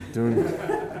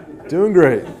Doing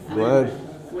great.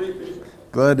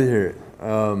 Glad to hear it.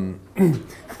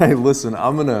 Hey, listen,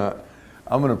 I'm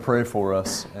gonna pray for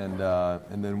us, and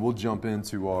then we'll jump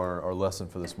into our lesson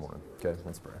for this morning. Okay,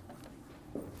 let's pray.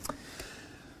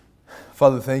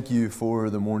 Father, thank you for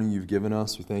the morning you've given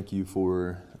us. We thank you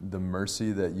for the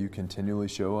mercy that you continually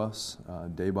show us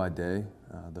day by day.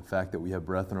 The fact that we have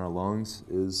breath in our lungs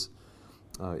is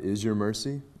your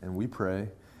mercy, and we pray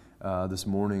this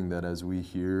morning that as we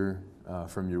hear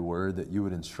from your word, that you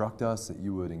would instruct us, that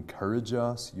you would encourage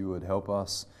us, you would help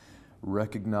us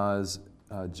recognize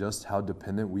just how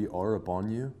dependent we are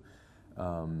upon you,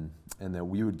 and that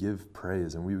we would give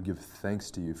praise and we would give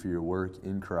thanks to you for your work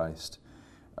in Christ.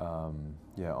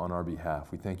 On our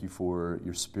behalf. We thank you for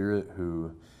your Spirit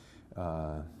who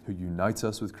unites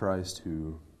us with Christ,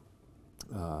 who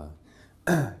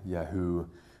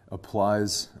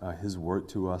applies His work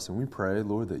to us. And we pray,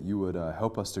 Lord, that you would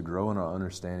help us to grow in our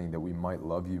understanding, that we might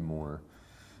love you more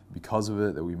because of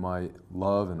it, that we might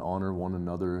love and honor one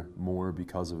another more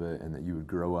because of it, and that you would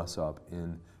grow us up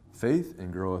in faith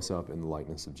and grow us up in the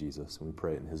likeness of Jesus. And we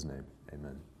pray it in His name.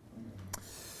 Amen.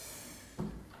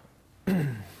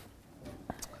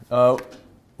 Well,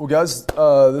 guys,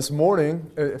 this morning,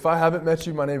 if I haven't met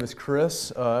you, my name is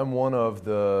Chris. I'm one of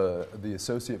the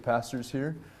associate pastors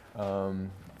here. You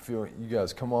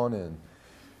guys come on in.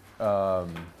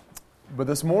 But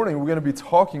this morning, we're going to be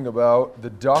talking about the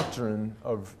doctrine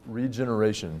of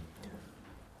regeneration.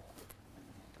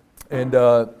 And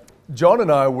John and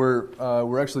I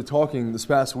were actually talking this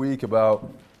past week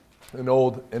about an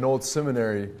old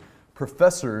seminary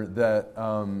professor that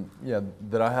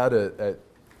I had at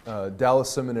Dallas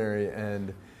Seminary,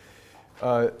 and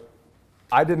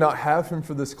I did not have him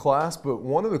for this class, but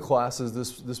one of the classes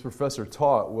this professor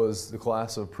taught was the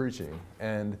class of preaching.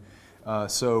 And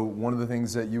so one of the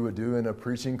things that you would do in a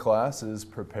preaching class is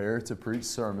prepare to preach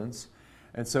sermons.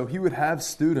 And so he would have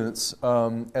students,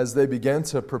 as they began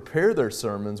to prepare their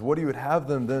sermons, what he would have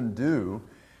them then do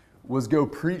was go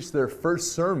preach their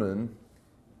first sermon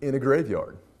in a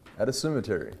graveyard, at a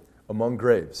cemetery, among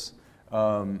graves.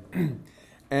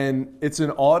 And it's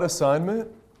an odd assignment,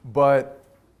 but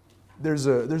there's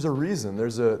a reason,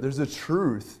 there's a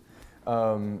truth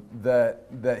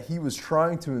that he was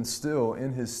trying to instill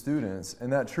in his students,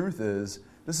 and that truth is,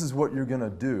 this is what you're going to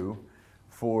do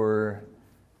for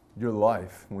your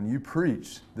life. When you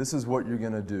preach, this is what you're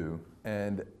going to do,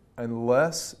 and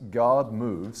unless God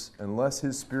moves, unless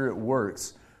His Spirit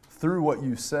works through what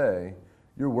you say,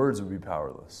 your words will be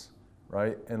powerless,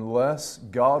 right? Unless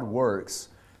God works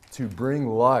to bring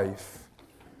life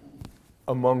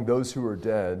among those who are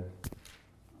dead,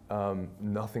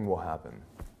 nothing will happen.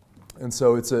 And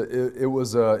so it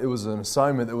was an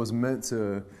assignment that was meant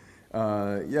to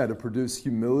produce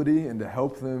humility and to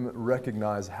help them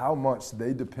recognize how much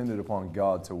they depended upon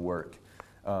God to work,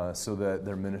 so that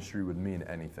their ministry would mean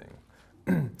anything.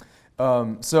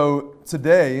 So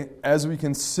today, as we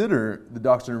consider the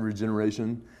doctrine of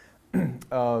regeneration,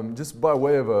 just by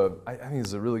way of I think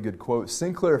it's a really good quote,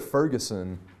 Sinclair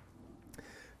Ferguson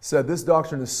said, this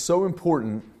doctrine is so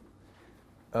important,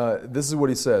 this is what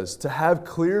he says, to have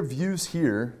clear views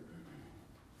here,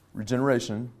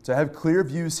 regeneration, to have clear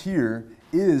views here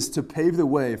is to pave the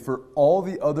way for all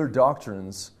the other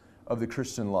doctrines of the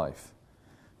Christian life.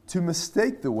 To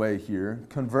mistake the way here,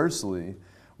 conversely,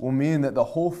 will mean that the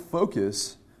whole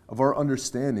focus of our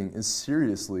understanding is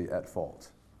seriously at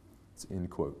fault. It's end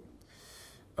quote.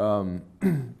 So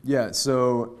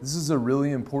this is a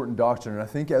really important doctrine, and I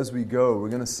think as we go, we're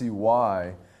going to see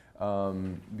why,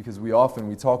 because we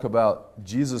talk about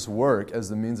Jesus' work as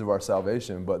the means of our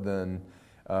salvation, but then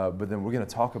we're going to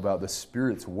talk about the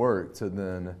Spirit's work to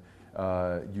then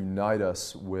unite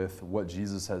us with what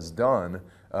Jesus has done,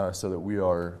 so that we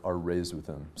are raised with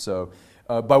Him. So,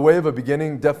 by way of a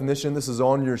beginning definition, this is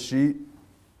on your sheet.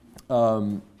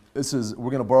 We're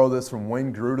going to borrow this from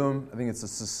Wayne Grudem. I think it's a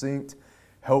succinct,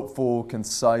 helpful,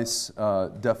 concise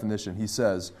definition. He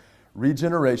says,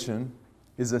 regeneration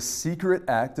is a secret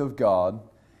act of God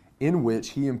in which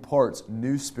He imparts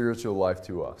new spiritual life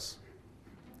to us.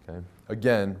 Okay?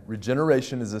 Again,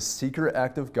 regeneration is a secret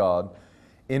act of God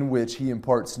in which He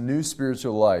imparts new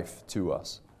spiritual life to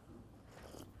us.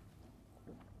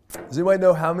 Does anybody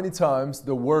know how many times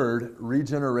the word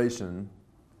regeneration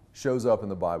shows up in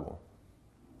the Bible?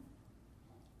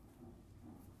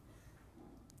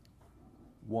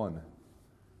 One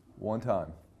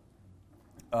time.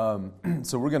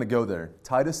 So we're going to go there.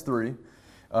 Titus 3.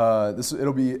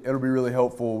 It'll be really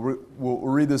helpful. We'll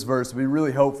read this verse. It'll be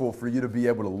really helpful for you to be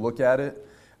able to look at it.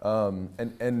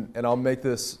 And I'll make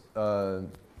this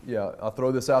I'll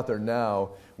throw this out there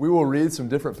now. We will read some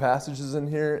different passages in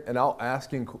here, and I'll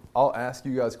ask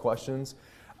you guys questions.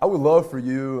 I would love for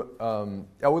you,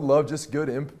 I would love just good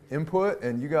input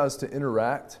and you guys to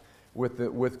interact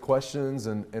with questions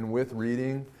and with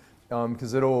reading,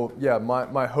 because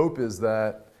my hope is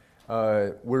that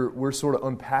we're sort of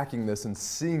unpacking this and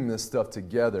seeing this stuff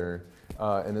together,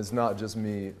 and it's not just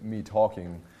me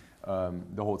talking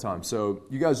the whole time. So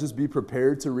you guys just be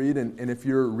prepared to read, and if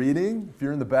you're reading, if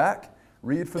you're in the back,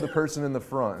 read for the person in the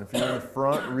front. If you're in the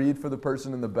front, read for the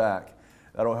person in the back.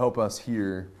 That'll help us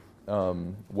hear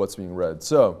what's being read.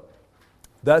 So,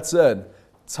 that said,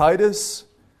 Titus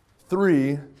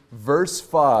 3, verse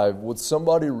 5, would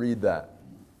somebody read that?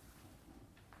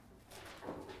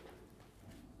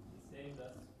 He saved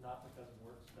us not because of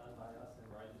works done by us in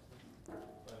righteousness,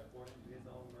 but according to his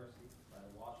own mercy, by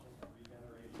the washing of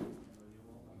regeneration and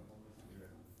renewal of the Holy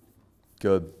Spirit.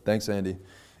 Good. Thanks, Andy.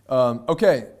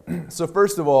 Okay, so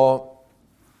first of all,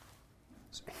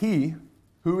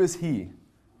 who is he?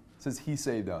 It says he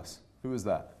saved us. Who is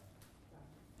that?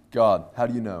 God. How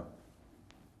do you know?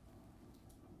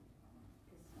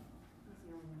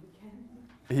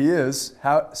 He is.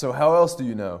 So how else do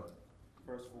you know?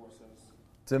 Verse 4 says.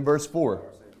 It's in verse 4. Our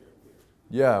Savior appeared.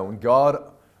 Yeah, when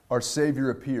God, our Savior,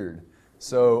 appeared.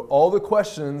 So all the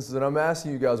questions that I'm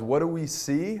asking you guys, what do we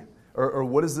see? Or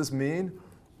what does this mean?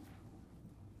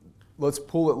 Let's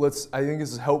pull it. I think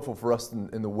this is helpful for us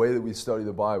in the way that we study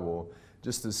the Bible,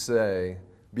 just to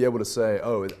be able to say,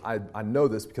 oh, I know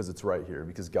this because it's right here,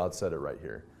 because God said it right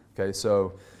here. Okay,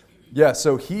 so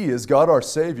he is God our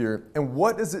Savior. And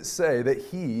what does it say that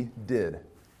he did?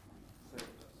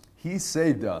 He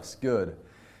saved us. Good.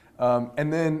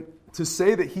 And then to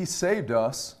say that he saved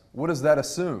us, what does that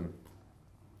assume?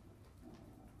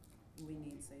 We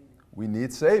need saving. We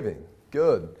need saving.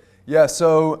 Good. Yeah,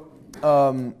 so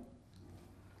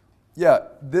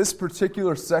this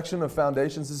particular section of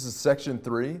Foundations, this is section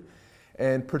 3.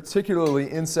 And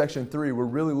particularly in section 3, we're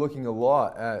really looking a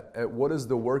lot at what is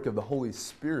the work of the Holy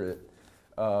Spirit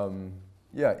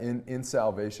in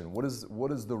salvation. What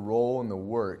is the role and the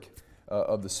work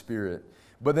of the Spirit?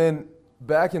 But then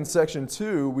back in section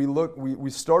 2,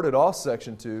 we started off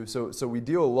section 2, so we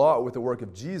deal a lot with the work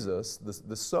of Jesus,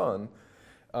 the Son.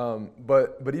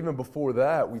 But even before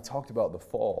that, we talked about the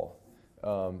fall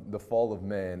of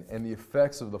man and the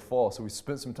effects of the fall. So we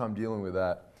spent some time dealing with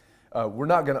that. We're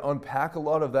not going to unpack a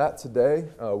lot of that today.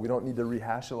 We don't need to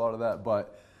rehash a lot of that,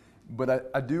 but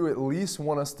I do at least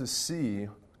want us to see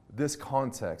this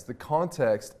context. The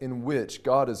context in which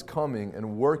God is coming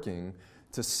and working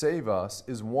to save us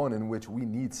is one in which we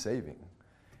need saving.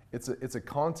 It's a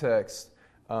context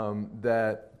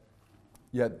where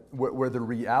the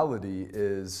reality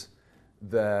is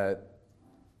that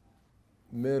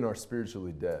men are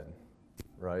spiritually dead,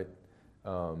 right?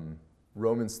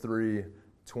 Romans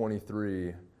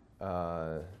 3:23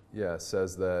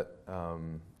 says that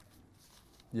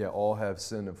all have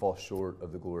sinned and fall short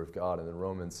of the glory of God. And then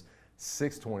Romans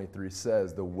 6:23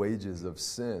 says the wages of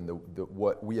sin,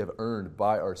 what we have earned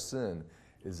by our sin,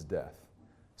 is death.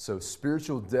 So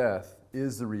spiritual death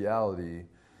is the reality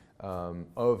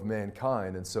of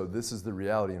mankind, and so this is the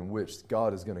reality in which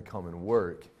God is going to come and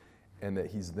work, and that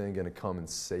he's then going to come and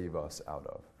save us out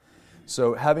of.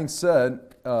 So having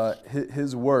said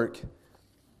his work,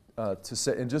 to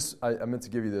say, and just I meant to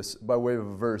give you this by way of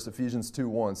a verse. Ephesians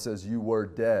 2:1 says, "You were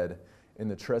dead in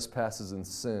the trespasses and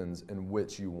sins in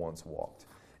which you once walked."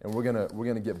 And we're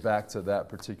gonna get back to that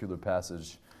particular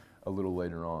passage a little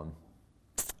later on.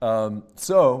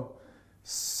 So,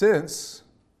 since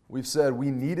we've said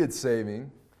we needed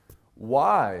saving,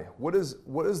 why? What is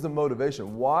the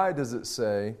motivation? Why does it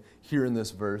say here in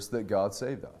this verse that God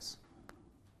saved us?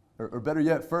 Or better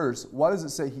yet, first, why does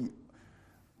it say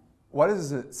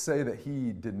that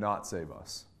he did not save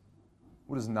us?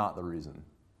 What is not the reason?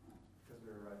 Because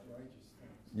we were righteous.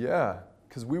 Yeah,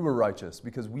 because we were righteous,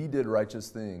 because we did righteous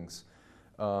things.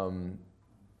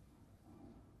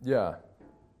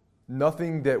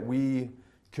 Nothing that we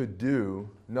could do,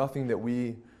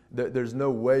 there's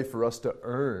no way for us to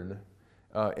earn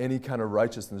any kind of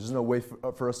righteousness. There's no way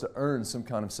for us to earn some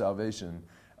kind of salvation.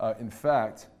 In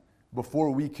fact,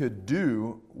 before we could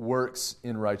do works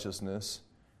in righteousness,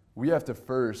 we have to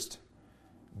first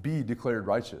be declared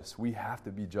righteous. We have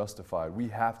to be justified. We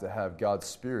have to have God's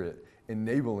Spirit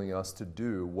enabling us to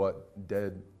do what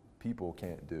dead people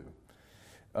can't do.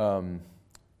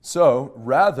 So,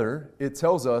 rather, it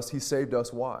tells us he saved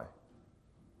us why?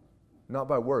 Not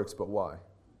by works, but why?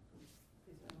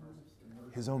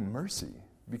 His own mercy.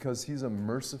 Because he's a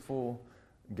merciful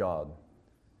God.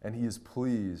 And he is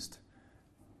pleased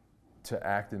to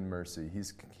act in mercy.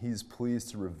 He's pleased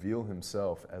to reveal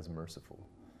himself as merciful.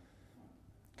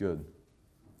 Good.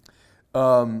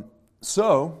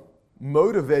 So,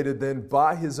 motivated then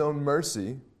by his own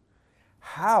mercy,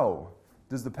 how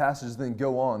does the passage then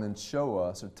go on and show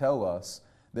us or tell us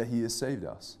that he has saved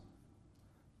us?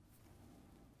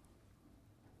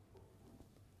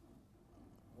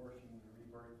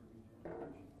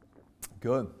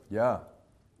 Good, yeah.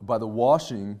 By the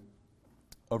washing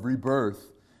of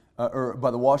rebirth, or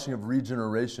by the washing of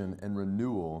regeneration and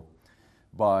renewal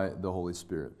by the Holy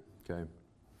Spirit. Okay.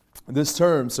 This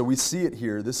term, so we see it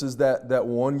here. This is that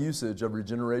one usage of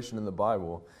regeneration in the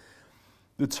Bible.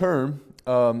 The term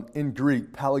in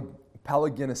Greek,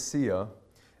 palingenesia,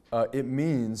 it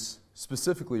means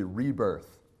specifically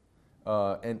rebirth.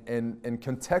 And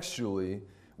contextually,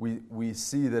 we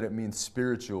see that it means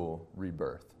spiritual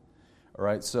rebirth. All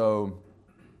right, so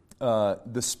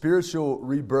the spiritual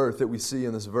rebirth that we see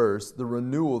in this verse, the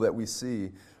renewal that we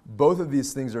see, both of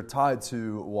these things are tied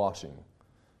to washing.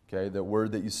 Okay, that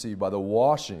word that you see, by the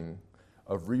washing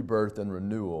of rebirth and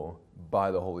renewal by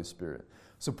the Holy Spirit.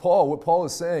 So what Paul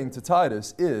is saying to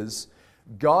Titus is,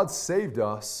 God saved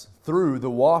us through the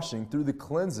washing, through the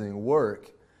cleansing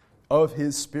work of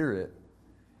His Spirit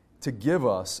to give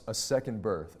us a second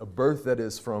birth, a birth that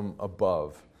is from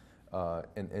above,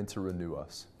 and to renew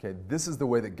us. Okay, this is the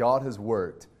way that God has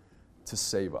worked to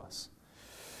save us.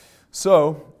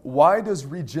 So, why does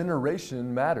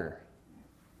regeneration matter?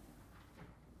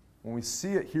 When we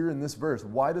see it here in this verse,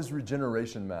 why does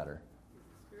regeneration matter?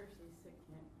 Spiritually sick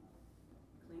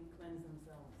can't cleanse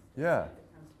themselves. Yeah. They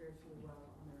become spiritually well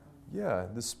on their own.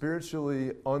 Yeah, the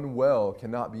spiritually unwell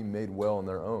cannot be made well on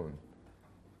their own.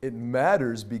 It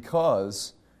matters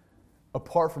because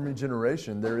apart from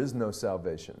regeneration, there is no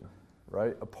salvation,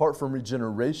 right? Apart from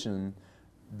regeneration,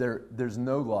 there's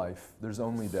no life. There's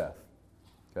only death,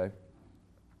 okay?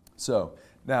 So,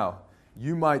 now,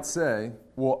 you might say,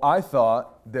 well, I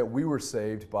thought that we were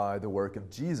saved by the work of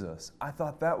Jesus. I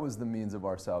thought that was the means of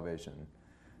our salvation.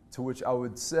 To which I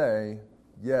would say,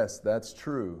 yes, that's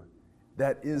true.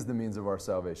 That is the means of our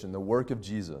salvation, the work of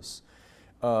Jesus.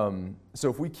 So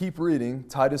if we keep reading,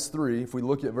 Titus 3, if we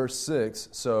look at verse 6,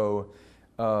 so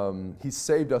He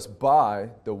saved us by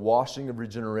the washing of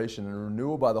regeneration and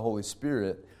renewal by the Holy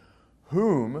Spirit,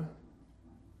 whom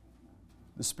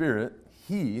the Spirit,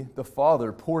 He, the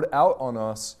Father, poured out on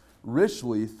us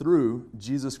richly through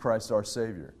Jesus Christ our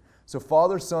Savior. So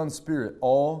Father, Son, Spirit,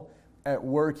 all at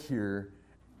work here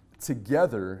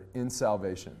together in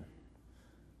salvation.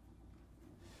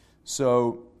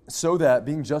 So that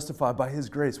being justified by His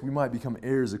grace, we might become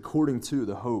heirs according to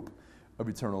the hope of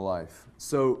eternal life.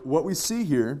 So what we see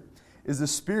here is the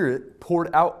Spirit poured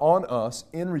out on us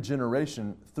in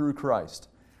regeneration through Christ.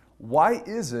 Why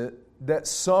is it that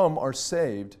some are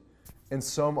saved and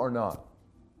some are not?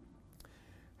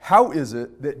 How is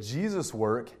it that Jesus'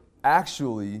 work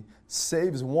actually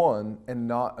saves one and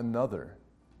not another?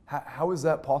 How is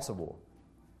that possible?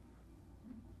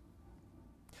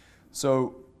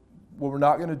 So, what we're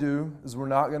not going to do is we're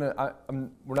not going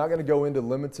to go into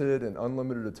limited and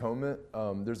unlimited atonement.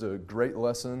 There's a great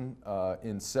lesson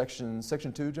in section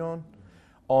 2, John,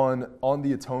 on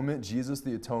the atonement, Jesus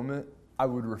the atonement. I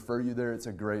would refer you there. It's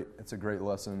a great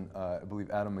lesson. I believe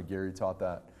Adam McGarry taught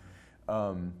that.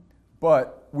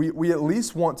 But we at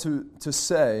least want to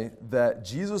say that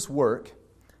Jesus' work,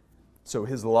 so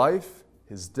His life,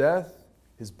 His death,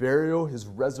 His burial, His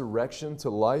resurrection to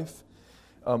life,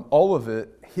 all of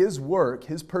it, His work,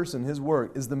 His person, His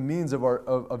work is the means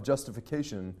of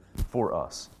justification for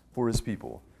us, for His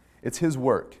people. It's His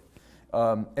work.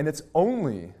 And it's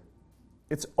only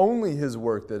His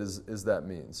work that is that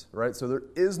means, right? So there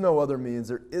is no other means,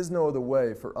 there is no other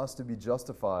way for us to be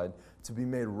justified, to be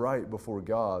made right before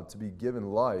God, to be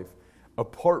given life,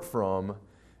 apart from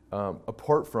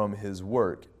His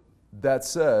work. That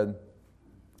said,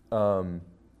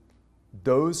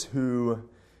 those who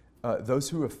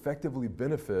effectively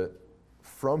benefit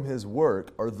from His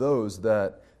work are those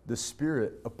that the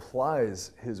Spirit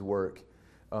applies His work,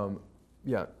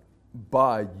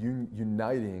 by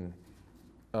uniting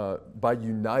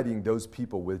those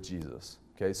people with Jesus.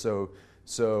 Okay,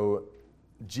 so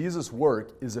Jesus'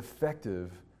 work is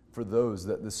effective for those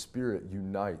that the Spirit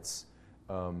unites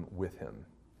with Him.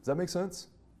 Does that make sense?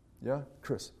 Yeah,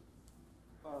 Chris.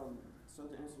 So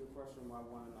to answer your question, why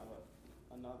one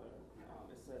another,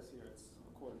 it says here it's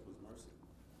according to His mercy.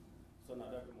 So not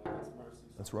everyone gets mercy.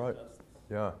 That's right. Justice.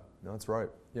 Yeah, no, that's right.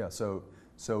 Yeah, so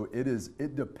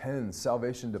it depends.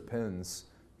 Salvation depends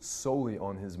solely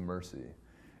on His mercy,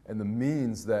 and the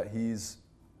means that He's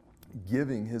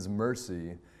giving His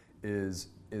mercy is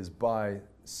by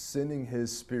sending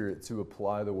his Spirit to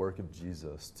apply the work of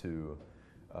Jesus to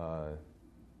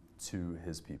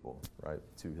his people, right?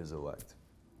 To his elect.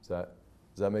 Does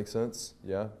that make sense?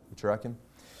 Yeah? You tracking?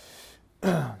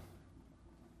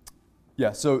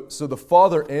 Yeah, so the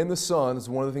Father and the Son is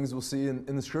one of the things we'll see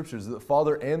in the Scriptures. That the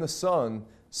Father and the Son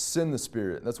send the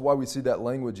Spirit. That's why we see that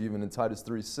language even in Titus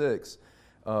 3:6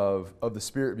 of the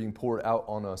Spirit being poured out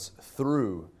on us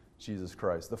through Jesus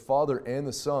Christ. The Father and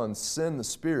the Son send the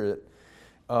Spirit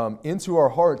into our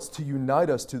hearts to unite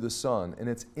us to the Son. And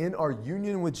it's in our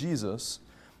union with Jesus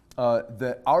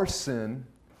that our sin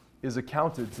is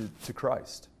accounted to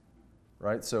Christ.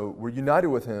 Right? So we're united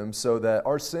with him so that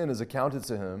our sin is accounted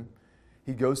to him.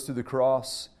 He goes to the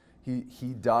cross.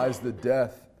 He dies the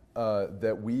death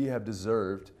that we have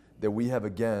deserved, that we have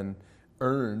again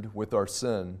earned with our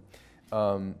sin.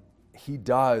 He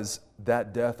dies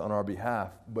that death on our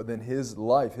behalf, but then his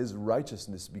life, his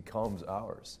righteousness becomes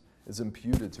ours. It's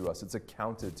imputed to us. It's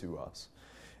accounted to us.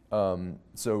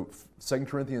 So 2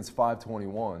 Corinthians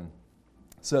 5:21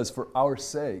 says, For our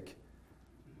sake,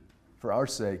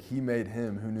 he made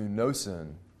him who knew no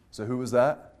sin. So who was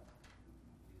that?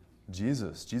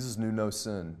 Jesus. Jesus knew no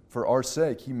sin. For our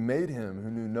sake, he made him who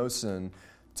knew no sin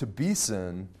to be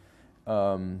sin,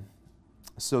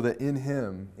 so that in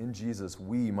him, in Jesus,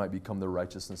 we might become the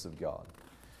righteousness of God.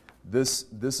 This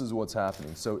is what's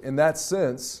happening. So in that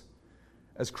sense,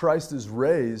 as Christ is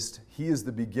raised, he is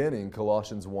the beginning,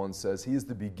 Colossians 1 says. He is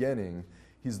the beginning.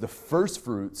 He's the first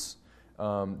fruits,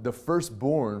 the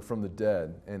firstborn from the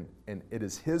dead. And it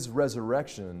is his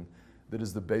resurrection that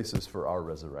is the basis for our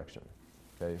resurrection.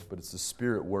 Okay? But it's the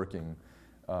Spirit working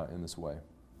in this way.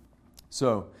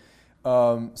 So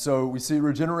we see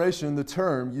regeneration, the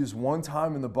term, used one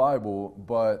time in the Bible,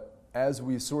 but as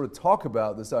we sort of talk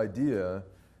about this idea,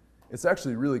 it's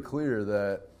actually really clear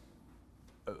that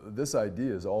this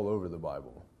idea is all over the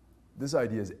Bible. This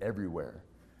idea is everywhere.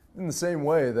 In the same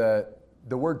way that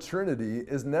the word Trinity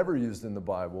is never used in the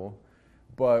Bible,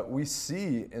 but we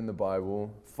see in the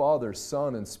Bible Father,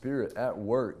 Son, and Spirit at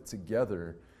work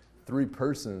together, three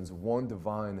persons, one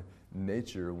divine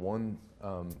nature, one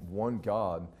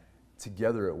God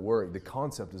together at work. The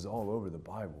concept is all over the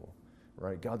Bible,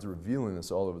 right? God's revealing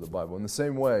this all over the Bible. In the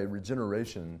same way,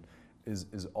 regeneration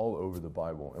is all over the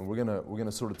Bible, and we're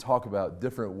gonna sort of talk about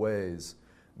different ways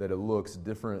that it looks,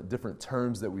 different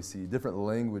terms that we see, different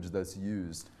language that's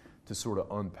used to sort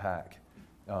of unpack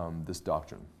this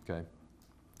doctrine. Okay,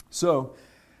 so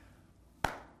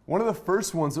one of the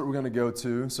first ones that we're going to go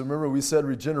to. So remember, we said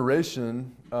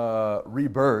regeneration,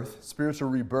 rebirth, spiritual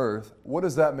rebirth. What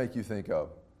does that make you think of?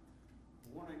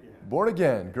 Born again. Born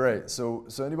again, great. So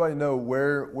anybody know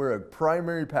where a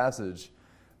primary passage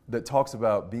that talks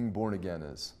about being born again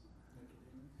is?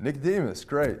 Nicodemus,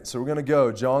 great. So we're going to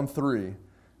go, John 3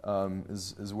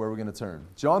 is where we're going to turn.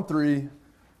 John 3,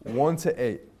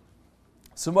 1-8.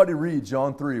 Somebody read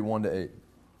John 3, 1-8.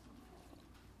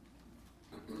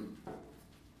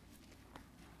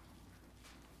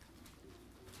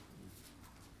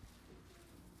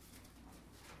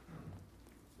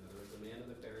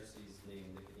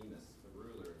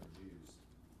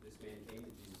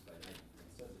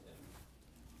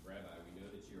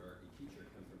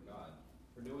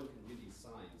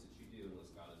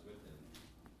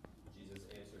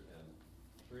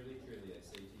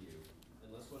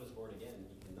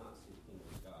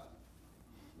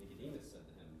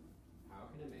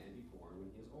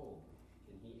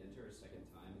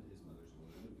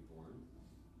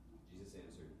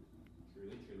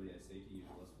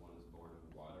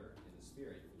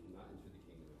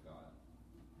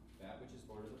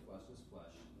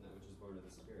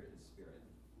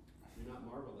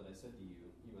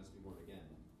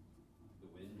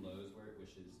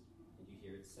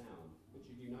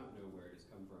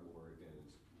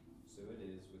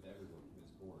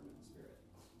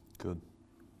 Good.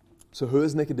 So who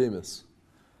is Nicodemus?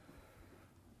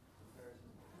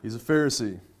 He's a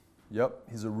Pharisee. Yep,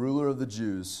 he's a ruler of the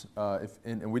Jews.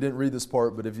 And we didn't read this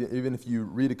part, but even if you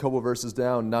read a couple of verses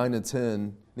down, 9 and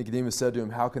 10, Nicodemus said to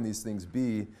him, "How can these things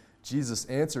be?" Jesus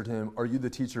answered him, "Are you the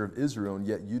teacher of Israel, and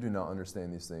yet you do not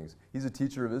understand these things?" He's a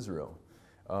teacher of Israel.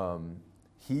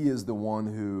 He is the one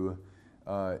who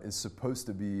is supposed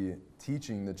to be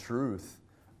teaching the truth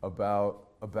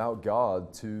about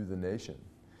God to the nation.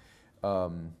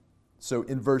 So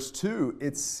in verse 2,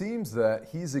 it seems that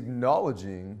he's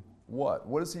acknowledging what?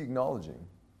 What is he acknowledging?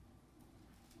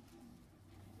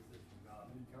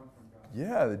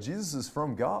 Yeah, that Jesus is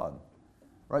from God.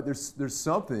 Right? There's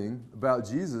something about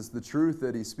Jesus, the truth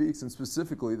that he speaks, and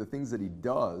specifically the things that he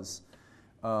does,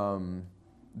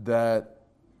 that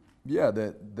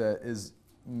is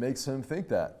makes him think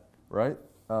that, right?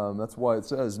 That's why it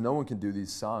says no one can do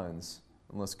these signs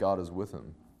unless God is with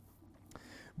him.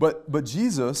 But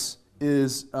Jesus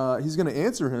is, he's going to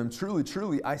answer him, truly,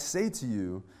 truly, I say to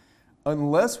you,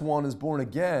 unless one is born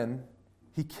again,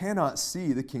 he cannot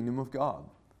see the kingdom of God.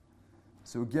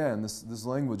 So again, this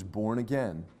language, born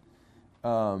again.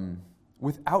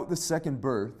 Without the second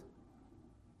birth,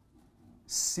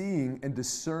 seeing and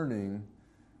discerning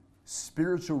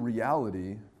spiritual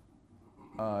reality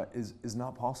is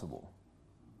not possible.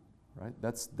 Right?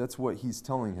 That's what he's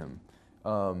telling him.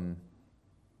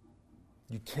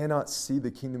 You cannot see the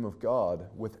kingdom of God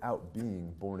without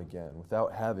being born again,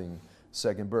 without having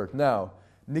second birth. Now,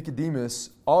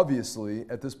 Nicodemus, obviously,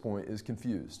 at this point, is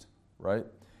confused, right?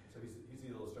 So he's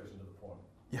the illustration to the point.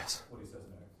 Yes. What he says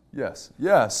next. Yes.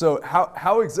 Yeah. So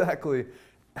how exactly,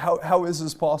 how is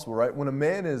this possible, right? When a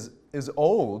man is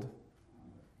old,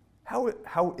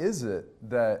 how is it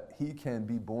that he can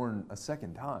be born a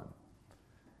second time?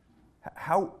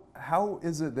 How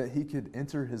is it that he could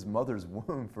enter his mother's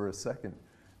womb for a second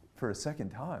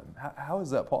time? How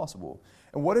is that possible?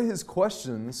 And what are his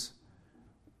questions?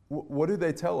 What do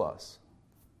they tell us?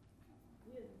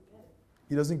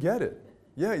 He doesn't get it.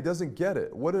 Yeah, he doesn't get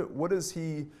it.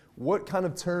 What kind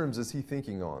of terms is he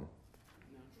thinking on?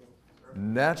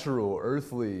 Natural,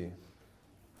 earthly,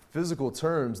 physical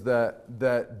terms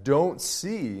that don't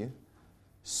see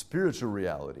spiritual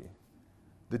reality.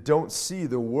 That don't see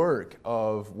the work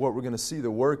of what we're going to see,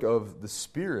 the work of the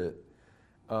Spirit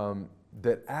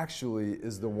that actually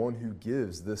is the one who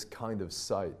gives this kind of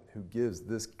sight, who gives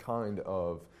this kind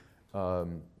of,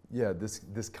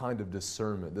 this kind of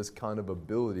discernment, this kind of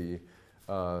ability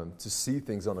to see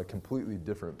things on a completely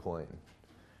different plane.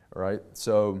 All right?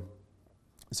 So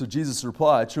Jesus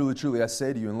replied, truly, truly, I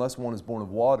say to you, unless one is born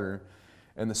of water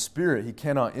and the Spirit, he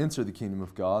cannot enter the kingdom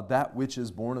of God. That which is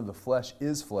born of the flesh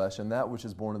is flesh, and that which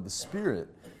is born of the Spirit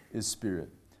is spirit.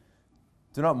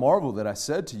 Do not marvel that I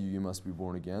said to you, you must be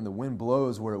born again. The wind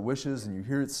blows where it wishes, and you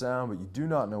hear its sound, but you do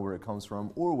not know where it comes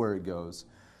from or where it goes.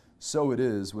 So it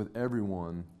is with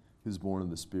everyone who's born of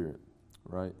the Spirit,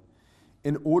 right?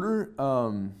 In order,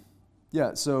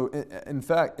 so in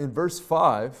fact, in verse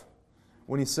 5,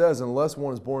 when he says, unless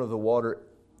one is born of the water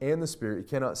and the Spirit, you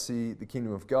cannot see the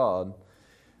kingdom of God.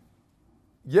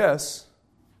 Yes,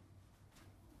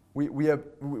 we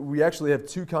actually have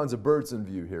two kinds of births in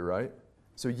view here, right?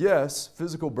 So yes,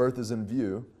 physical birth is in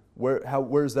view.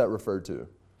 Where is that referred to?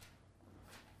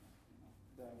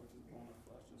 That which is born of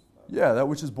flesh is flesh. Yeah, that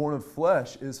which is born of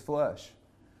flesh is flesh,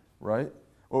 right?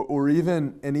 Or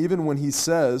even when he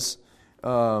says,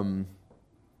 what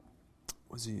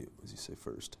does he say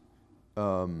first?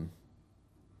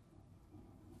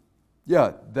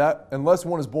 That unless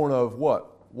one is born of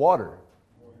what? Water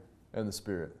and the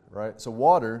Spirit, right? So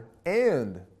water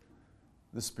and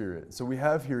the Spirit. So we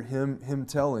have here him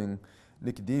telling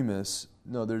Nicodemus,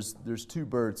 no, there's two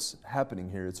births happening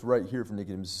here. It's right here for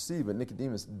Nicodemus to see, but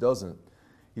Nicodemus doesn't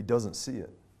see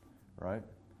it, right?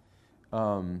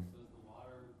 So is the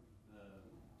water just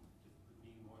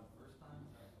being born the first time?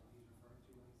 Is that what he's referring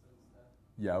to when he says that?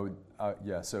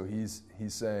 Yeah, so he's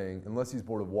saying, unless he's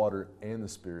born of water and the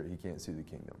Spirit, he can't see the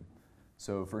kingdom.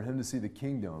 So for him to see the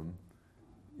kingdom,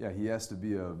 he has to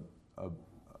be a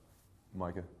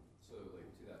Micah. So,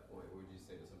 to that point, what would you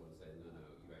say to someone who said, no,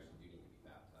 you actually do need to be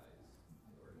baptized in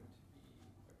order to be,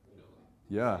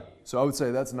 Yeah, so I would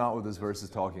say that's not what this verse is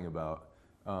talking about,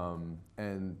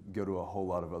 and go to a whole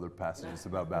lot of other passages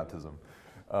about baptism.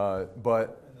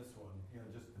 But In this one,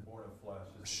 just born of flesh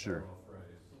is Sure. the general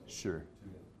phrase. Sure. To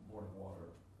born of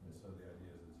water. And so the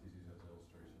idea is he's using that as an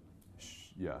illustration.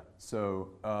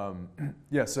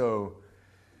 Yeah. So,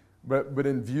 but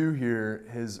in view here,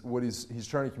 he's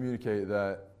trying to communicate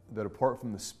that apart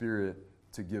from the Spirit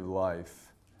to give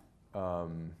life,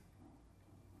 there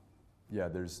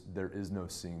is no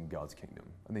seeing God's kingdom.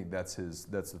 I think that's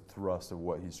the thrust of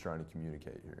what he's trying to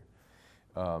communicate here.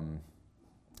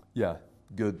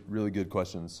 Really good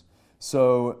questions.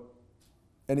 So,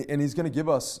 and he's going to give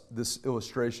us this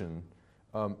illustration.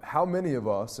 How many of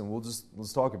us, and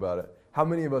let's talk about it. How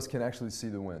many of us can actually see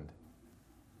the wind?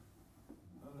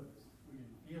 None of us. We can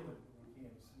feel it, but we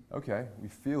can't see it. Okay, we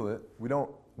feel it. We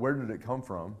don't. Where did it come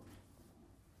from?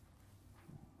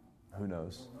 Who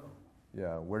knows? I don't know.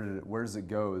 Yeah, where does it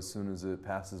go as soon as it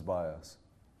passes by us?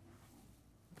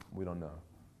 We don't know.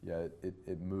 Yeah,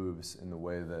 it moves in the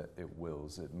way that it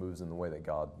wills. It moves in the way that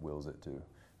God wills it to,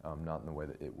 not in the way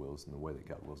that it wills, in the way that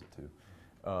God wills it to.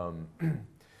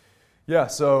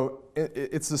 So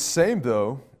it's the same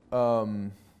though.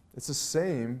 It's the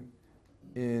same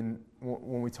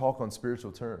when we talk on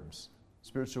spiritual terms.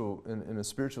 Spiritual, in a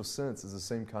spiritual sense, is the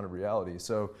same kind of reality.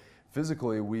 So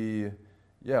physically, we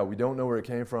don't know where it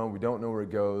came from. We don't know where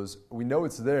it goes. We know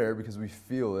it's there because we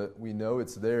feel it. We know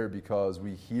it's there because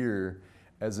we hear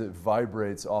as it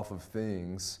vibrates off of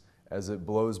things, as it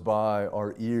blows by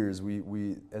our ears.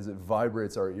 As it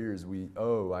vibrates our ears,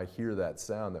 I hear that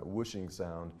sound, that whooshing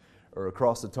sound, or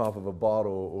across the top of a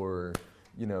bottle, or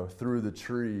through the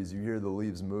trees. You hear the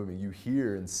leaves moving. You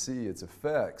hear and see its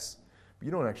effects. You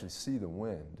don't actually see the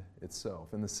wind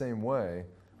itself. In the same way,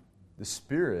 the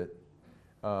Spirit,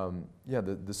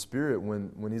 the Spirit,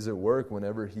 when He's at work,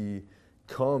 whenever He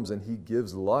comes and He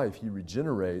gives life, He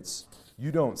regenerates,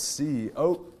 you don't see,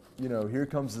 here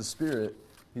comes the Spirit,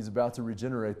 He's about to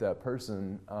regenerate that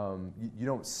person. You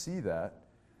don't see that,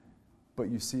 but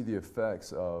you see the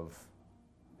effects of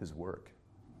His work.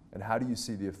 And how do you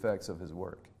see the effects of His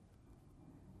work?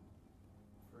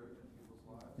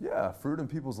 Yeah, fruit in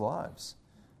people's lives.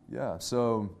 Yeah,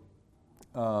 so,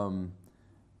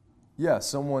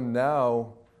 someone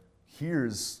now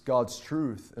hears God's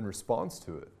truth and responds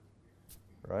to it,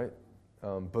 right?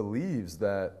 Believes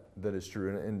that it's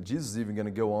true. And Jesus is even going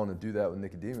to go on and do that with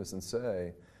Nicodemus and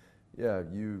say,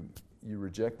 you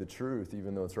reject the truth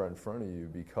even though it's right in front of you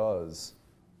because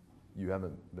you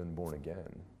haven't been born again.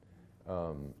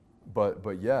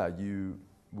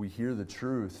 We hear the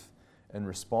truth and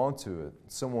respond to it.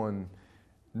 Someone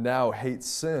now hates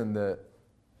sin that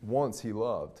once he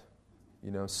loved.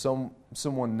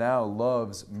 Someone now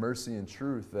loves mercy and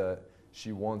truth that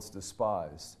she once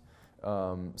despised.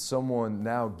 Someone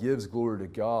now gives glory to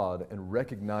God and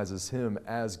recognizes Him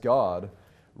as God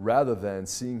rather than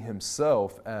seeing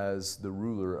himself as the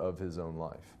ruler of his own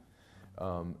life.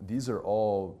 These are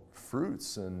all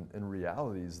fruits and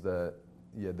realities that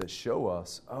show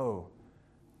us, the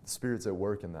Spirit's at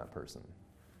work in that person.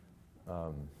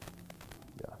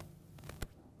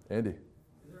 Andy? Is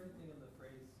there anything in the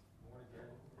phrase born again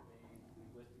that may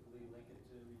linguistically link it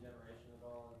to regeneration at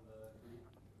all in the Greek?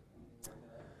 Anything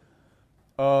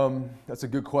like that? That's a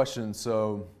good question.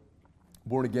 So,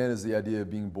 born again is the idea of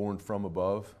being born from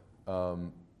above.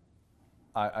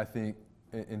 I think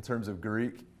in terms of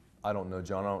Greek, I don't know,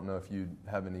 John. I don't know if you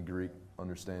have any Greek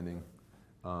understanding.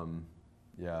 I'm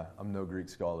no Greek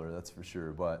scholar, that's for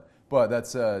sure. But that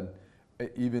said,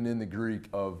 even in the Greek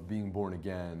of being born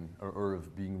again or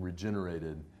of being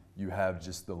regenerated, you have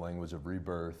just the language of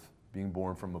rebirth, being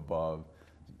born from above.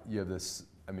 You have this.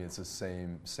 I mean, it's the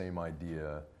same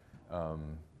idea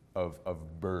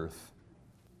of birth.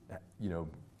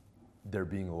 There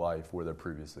being life where there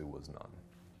previously was none.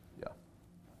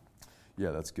 Yeah,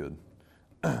 that's good.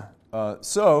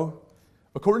 So,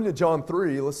 according to John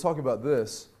 3, let's talk about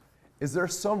this. Is there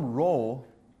some role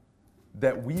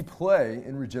that we play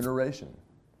in regeneration?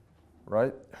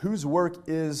 Right? Whose work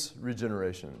is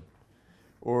regeneration?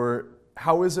 Or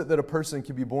how is it that a person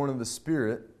can be born of the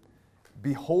Spirit,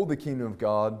 behold the kingdom of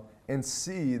God, and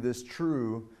see this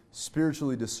true,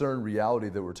 spiritually discerned reality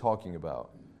that we're talking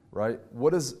about? Right?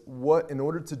 In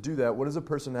order to do that, what does a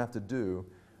person have to do?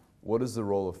 What is the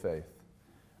role of faith?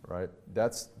 Right?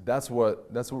 That's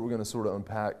what we're going to sort of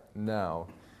unpack now.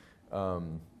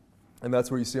 And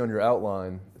that's where you see on your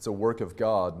outline, it's a work of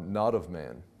God, not of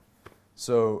man.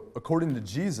 So according to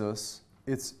Jesus,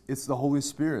 it's the Holy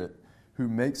Spirit who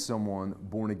makes someone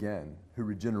born again, who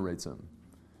regenerates him.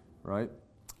 Right?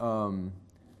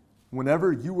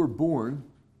 Whenever you were born,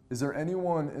 is there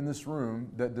anyone in this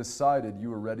room that decided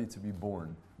you were ready to be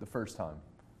born the first time?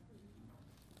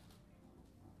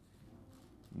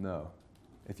 No.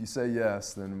 If you say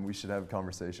yes, then we should have a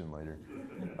conversation later.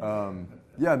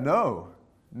 No.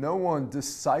 No one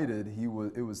decided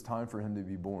it was time for him to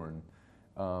be born.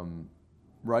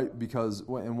 Right? Because,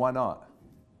 and why not?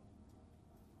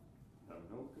 Have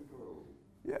no control.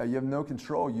 Yeah, you have no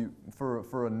control.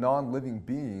 For a non-living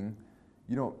being,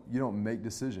 you don't make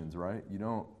decisions, right? You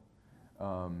don't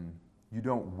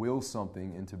will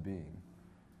something into being.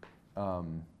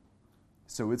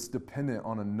 So it's dependent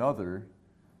on another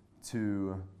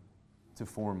to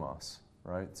form us,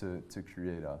 right? To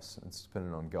create us. It's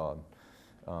dependent on God.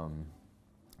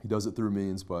 He does it through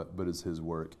means, but it's His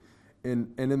work.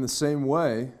 And in the same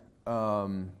way,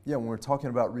 when we're talking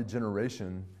about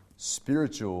regeneration,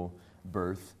 spiritual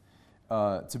birth,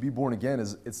 to be born again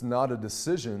it's not a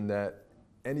decision that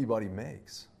anybody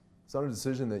makes. It's not a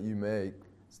decision that you make.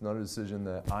 It's not a decision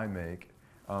that I make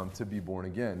to be born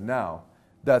again. Now,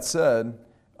 that said,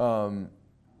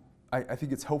 I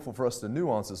think it's helpful for us to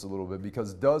nuance this a little bit,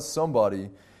 because does somebody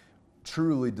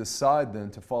truly decide then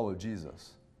to follow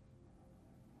Jesus?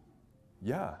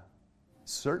 Yeah,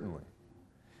 certainly.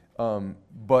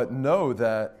 But know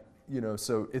that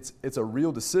so it's a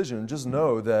real decision. Just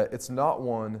know that it's not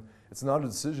a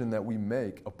decision that we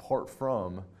make apart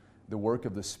from the work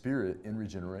of the Spirit in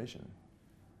regeneration.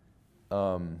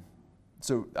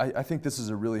 So I think this is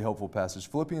a really helpful passage.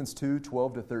 Philippians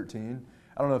 2:12-13.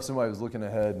 I don't know if somebody was looking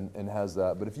ahead and has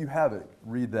that, but if you have it,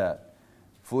 read that.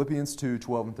 Philippians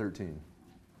 2:12 and 13.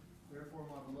 Therefore,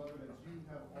 my beloved, as you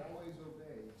have always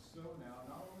obeyed, so now,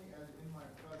 not only as in my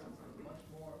presence, but much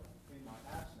more in my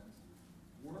absence,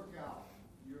 work out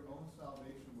your own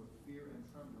salvation with fear and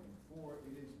trembling, for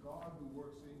it is God who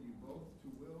works in you both to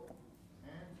will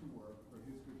and to work for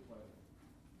his good pleasure.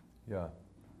 Yeah.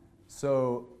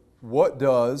 So what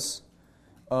does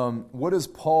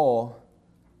Paul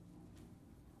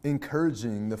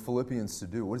encouraging the Philippians to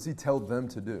do? What does he tell them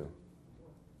to do?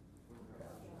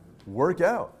 Work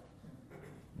out.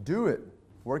 Do it.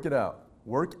 Work it out.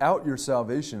 Work out your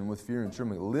salvation with fear and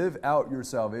trembling. Live out your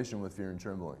salvation with fear and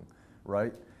trembling,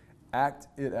 right? Act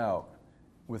it out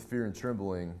with fear and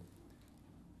trembling.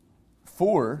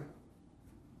 For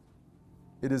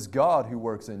it is God who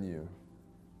works in you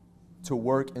to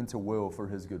work and to will for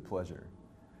his good pleasure,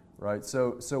 right?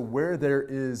 So where there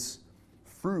is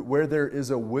fruit, where there is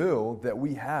a will that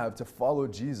we have to follow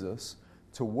Jesus,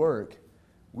 to work,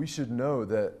 we should know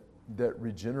that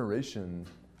regeneration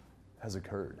has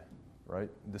occurred, right?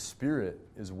 The Spirit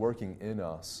is working in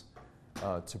us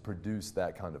to produce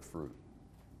that kind of fruit.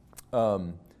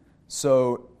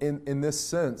 So in this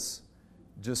sense,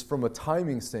 just from a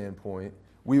timing standpoint,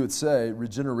 we would say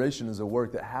regeneration is a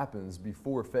work that happens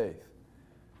before faith.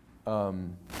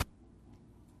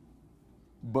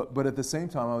 But at the same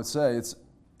time, I would say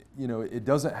it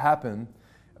doesn't happen.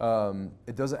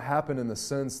 It doesn't happen in the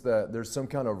sense that there's some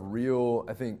kind of real,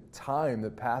 I think, time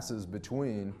that passes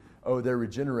between, they're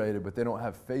regenerated, but they don't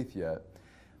have faith yet.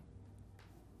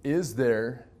 Is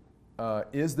there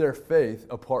faith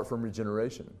apart from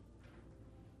regeneration?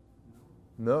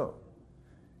 No.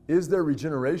 Is there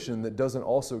regeneration that doesn't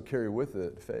also carry with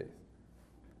it faith?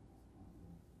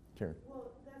 Karen.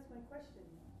 Well, that's my question.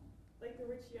 Like the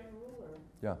rich young ruler.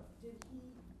 Yeah.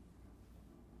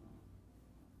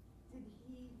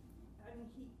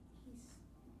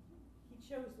 He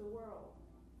chose the world,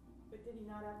 but did he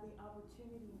not have the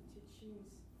opportunity to choose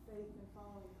faith and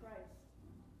following Christ?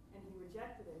 And he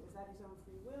rejected it. Was that his own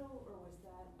free will, or was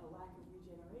that a lack of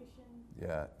regeneration?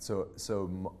 Yeah, so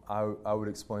I would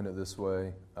explain it this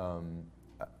way.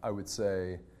 I would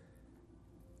say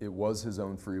it was his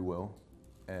own free will,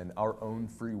 and our own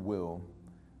free will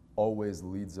always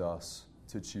leads us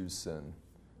to choose sin,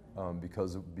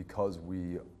 because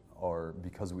we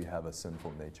have a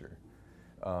sinful nature.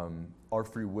 Our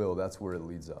free will, that's where it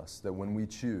leads us. That when we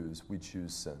choose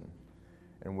sin,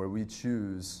 and where we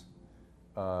choose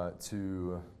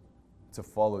to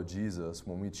follow Jesus,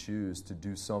 when we choose to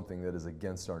do something that is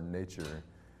against our nature,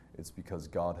 it's because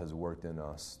God has worked in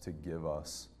us to give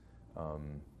us,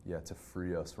 to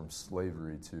free us from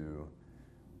slavery to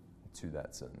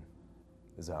that sin,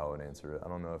 is how I would answer it. I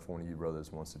don't know if one of you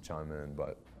brothers wants to chime in,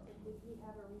 but... Did he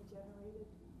have a regenerated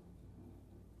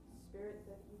spirit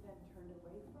that he then turned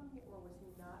away from, or was he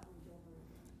not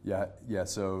regenerated? Yeah.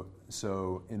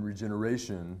 So in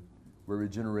regeneration, where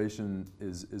regeneration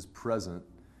is present,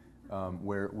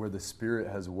 where the Spirit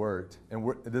has worked,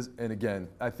 and again,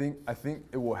 I think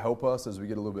it will help us as we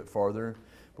get a little bit farther.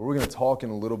 But we're going to talk in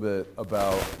a little bit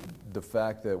about the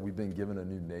fact that we've been given a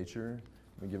new nature.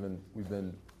 We've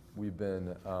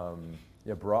been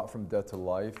brought from death to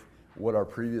life. What our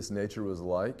previous nature was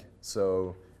like,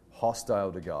 so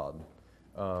hostile to God,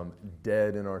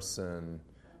 dead in our sin,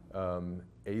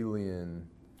 alien.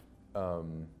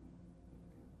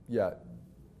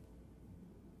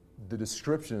 The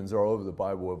descriptions are all over the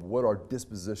Bible of what our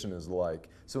disposition is like.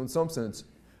 So in some sense,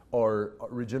 our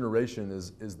regeneration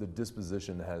is the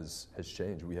disposition has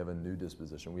changed. We have a new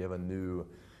disposition. We have a new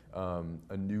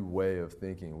way of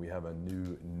thinking. We have a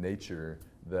new nature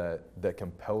that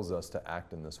compels us to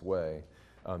act in this way,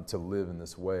 to live in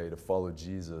this way, to follow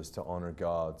Jesus, to honor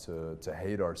God, to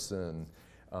hate our sin.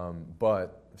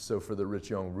 But so for the rich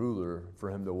young ruler, for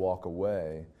him to walk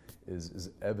away is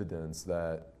evidence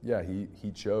that,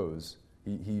 he chose.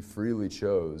 He freely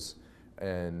chose,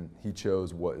 and he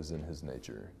chose what is in his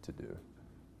nature to do.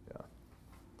 Yeah.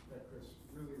 Yeah, Chris,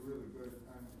 really, really good.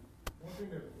 And one thing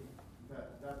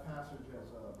that passage,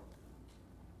 as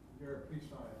Garrett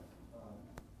preached on it,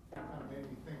 kind of made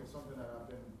me think of something that I've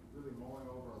been really mulling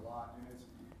over a lot, and it's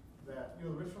that, the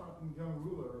rich young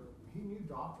ruler, he knew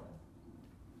doctrine.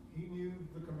 He knew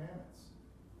the commandments.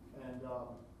 And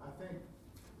I think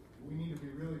we need to be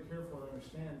really careful to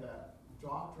understand that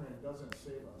doctrine doesn't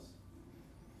save us.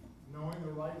 knowing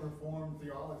the right Reformed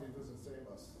theology doesn't save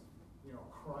us.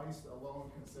 Christ alone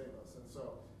can save us. And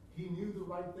so he knew the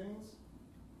right things,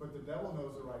 but the devil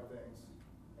knows the right things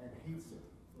and hates it.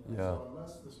 So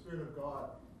unless the Spirit of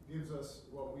God gives us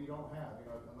what we don't have,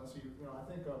 unless I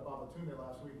think Babatunde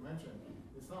last week mentioned,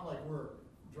 it's not like we're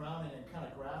drowning and kind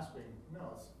of grasping.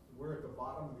 No, we're at the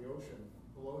bottom of the ocean,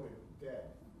 bloated,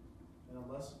 dead. And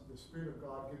unless the Spirit of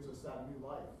God gives us that new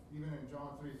life, even in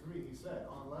John 3:3, he said,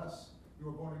 unless you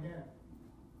are born again,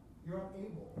 you're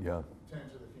unable to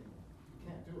enter the kingdom. You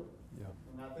can't do it. Yeah.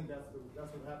 And I think that's what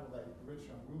happened with that rich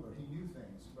young ruler. He knew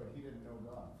things, but he didn't know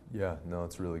God. Yeah, no,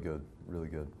 it's really good. Really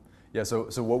good. Yeah, so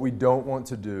what we don't want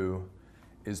to do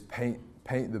is paint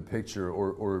the picture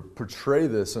or portray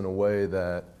this in a way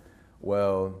that,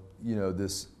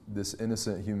 this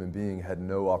innocent human being had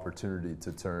no opportunity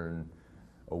to turn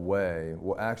away.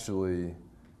 Well, actually,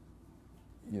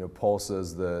 Paul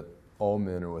says that all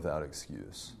men are without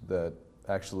excuse, that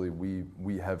actually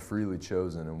we have freely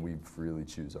chosen and we freely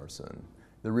choose our sin.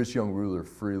 The rich young ruler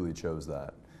freely chose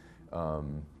that.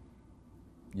 And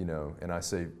I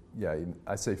say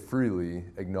freely,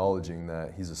 acknowledging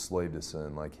that he's a slave to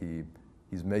sin, like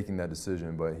he's making that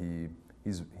decision, but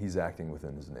he's acting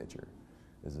within his nature.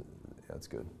 That's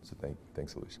good. So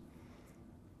thanks, Luis.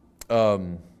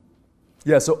 So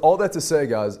all that to say,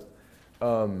 guys,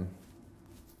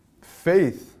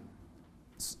 faith,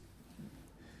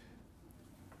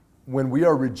 when we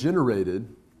are regenerated,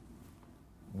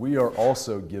 we are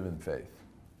also given faith,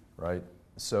 right?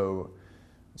 So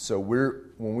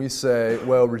when we say,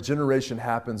 regeneration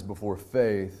happens before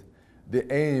faith,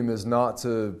 the aim is not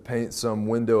to paint some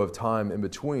window of time in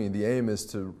between. The aim is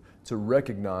to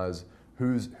recognize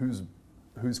whose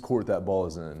court that ball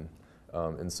is in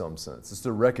some sense. It's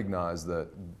to recognize that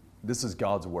this is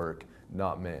God's work,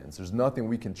 not man's. There's nothing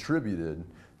we contributed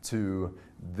to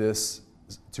this,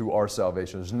 to our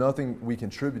salvation. There's nothing we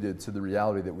contributed to the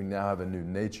reality that we now have a new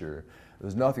nature.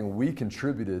 There's nothing we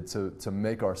contributed to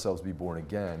make ourselves be born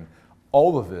again.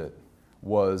 All of it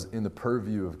was in the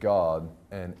purview of God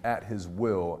and at His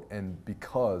will, and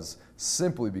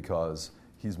simply because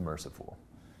He's merciful.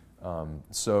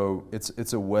 So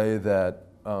it's a way that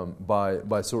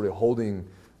by sort of holding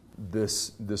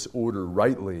this order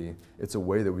rightly, it's a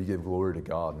way that we give glory to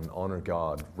God and honor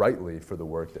God rightly for the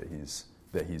work that He's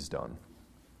done.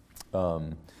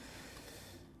 And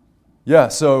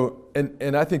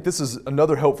I think this is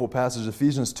another helpful passage,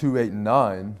 Ephesians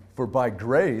 2:8-9. For by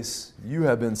grace you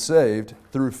have been saved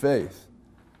through faith.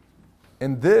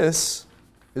 And this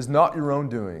is not your own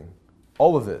doing.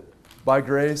 All of it. By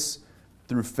grace,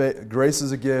 through faith. Grace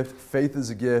is a gift, faith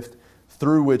is a gift,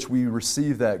 through which we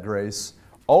receive that grace.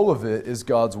 All of it is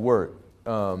God's work.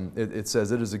 It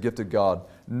says it is a gift of God,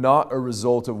 not a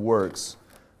result of works,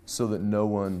 so that no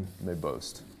one may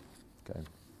boast. Okay.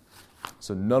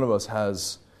 So none of us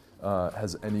has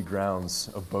any grounds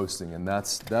of boasting, and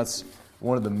that's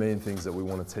one of the main things that we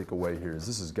want to take away here. Is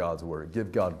this is God's work.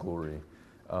 Give God glory,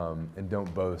 and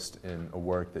don't boast in a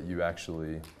work that you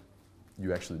actually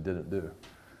didn't do.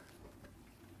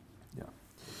 Yeah.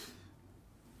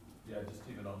 Yeah, just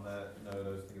even on that note, I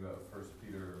was thinking about 1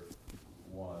 Peter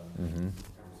 1. Mm-hmm. It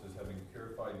says, having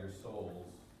purified your souls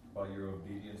by your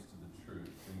obedience to the truth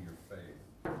through your faith,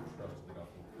 trust in the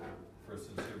gospel. For a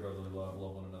sincere brotherly love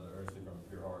one another earnestly from a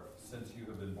pure heart, since you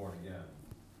have been born again,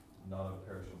 not of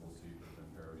perishable seed, but of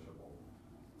imperishable.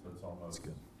 So it's almost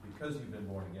because you've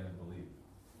been born again and believe.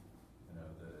 To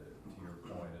your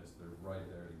point, they're right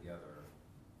there together,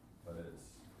 but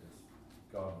it's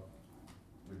God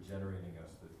regenerating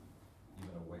us that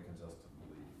even awakens us to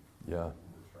believe. Yeah. And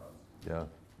to trust. Yeah,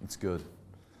 it's good.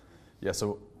 Yeah,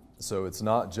 so it's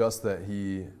not just that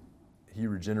He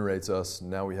regenerates us,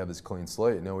 now we have this clean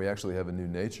slate. No, we actually have a new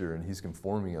nature, and He's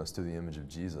conforming us to the image of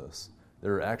Jesus.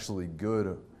 There are actually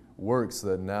good works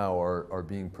that now are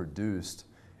being produced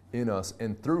in us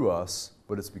and through us,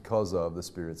 but it's because of the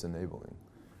Spirit's enabling,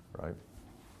 right?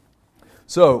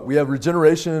 So we have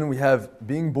regeneration, we have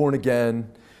being born again.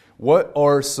 What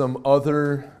are some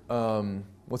other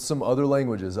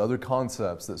languages, other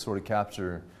concepts that sort of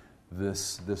capture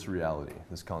this reality,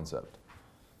 this concept?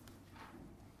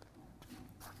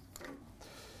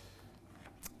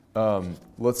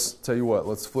 Let's tell you what,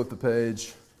 let's flip the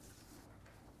page,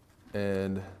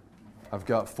 and I've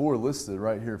got 4 listed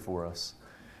right here for us.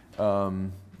 So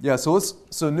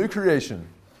new creation.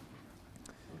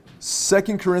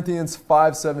 2 Corinthians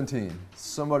 5:17.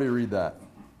 Somebody read that.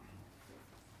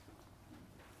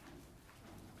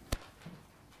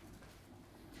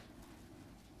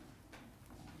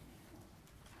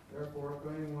 Therefore, if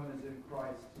anyone is in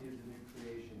Christ, he is a new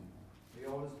creation. The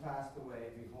old has passed away,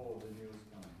 behold, the new is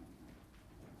coming.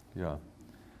 Yeah.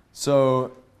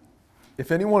 So,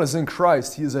 if anyone is in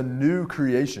Christ, he is a new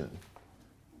creation.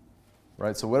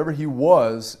 Right? So whatever he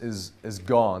was is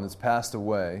gone, it's passed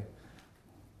away.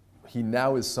 He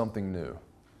now is something new.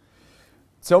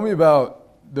 Tell me about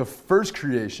the first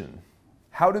creation.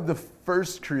 How did the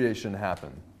first creation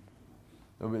happen?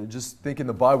 I mean, just think in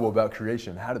the Bible about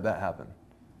creation. How did that happen?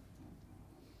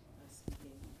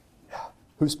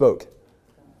 Who spoke?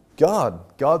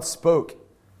 God. God spoke.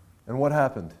 And what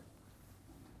happened?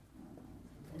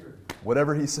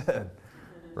 Whatever he said.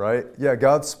 Right? Yeah,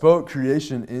 God spoke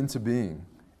creation into being.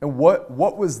 And what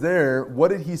was there? What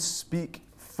did he speak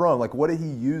from? Like, what did he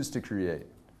use to create?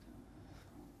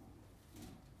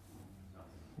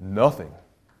 Nothing.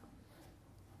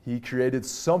 He created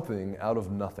something out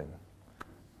of nothing.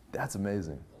 That's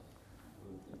amazing.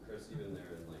 And Chris, even there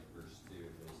in like verse 2,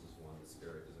 Genesis 1, the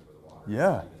Spirit is over the water.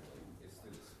 Yeah. It's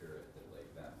through the Spirit that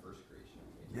like that first creation.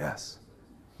 Yes.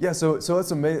 Yeah, so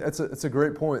that's amazing. It's a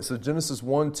great point. So Genesis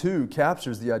 1:2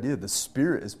 captures the idea the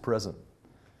Spirit is present,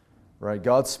 right?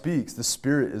 God speaks. The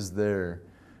Spirit is there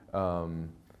to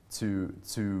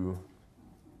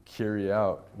carry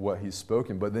out what He's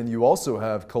spoken. But then you also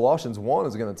have Colossians 1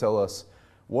 is going to tell us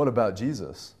what about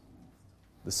Jesus,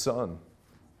 the Son.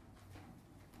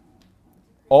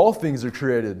 All things are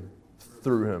created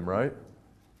through Him, right?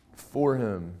 For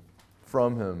Him,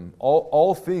 from Him.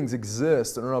 All things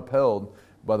exist and are upheld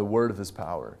by the word of His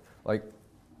power. Like,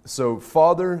 so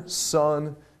Father,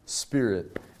 Son,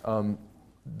 Spirit,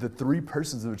 the three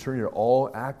persons of the Trinity are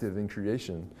all active in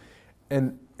creation.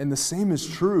 And the same is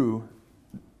true,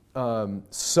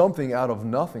 something out of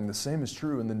nothing, the same is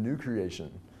true in the new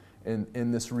creation.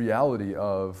 In this reality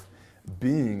of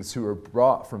beings who are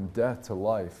brought from death to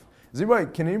life.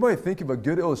 Can anybody think of a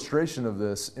good illustration of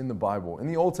this in the Bible, in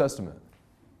the Old Testament?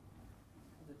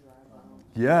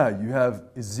 Yeah, you have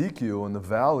Ezekiel in the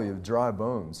valley of dry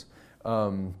bones.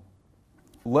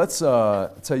 Let's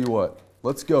tell you what.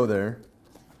 Let's go there.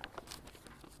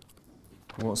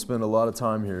 We won't spend a lot of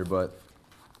time here, but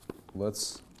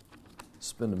let's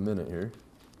spend a minute here.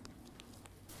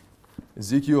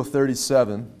 Ezekiel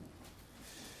 37.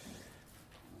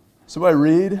 Somebody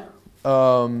read.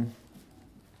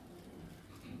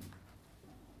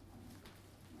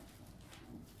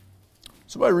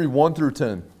 Somebody read 1 through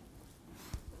 10.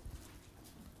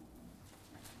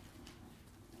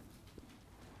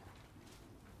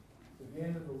 The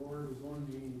hand of the Lord was on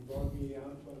me, and He brought me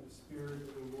out by the Spirit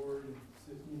of the Lord, and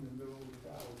set me in the middle of the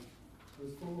valley. It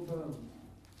was full of bones.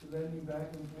 He led me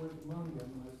back and forth among them,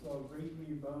 and I saw great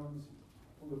many bones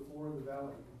on the floor of the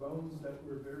valley, bones that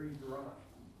were very dry.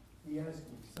 He asked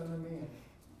me, Son of man,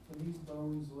 can these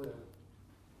bones live?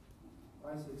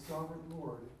 I said, Sovereign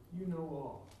Lord, you know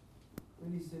all.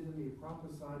 Then He said to me,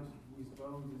 Prophesy to these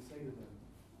bones and say to them,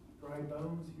 Dry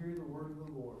bones, hear the word of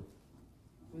the Lord.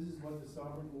 This is what the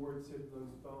Sovereign Lord said to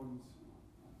those bones.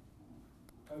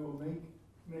 I will make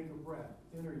a breath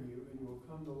enter you, and you will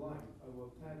come to life. I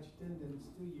will attach tendons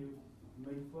to you, and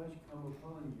make flesh come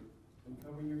upon you, and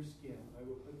cover your skin. I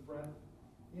will put breath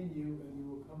in you, and you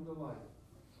will come to life.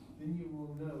 Then you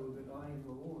will know that I am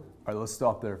the Lord. All right, let's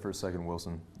stop there for a second,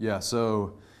 Wilson. Yeah,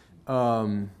 so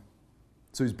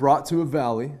he's brought to a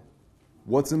valley.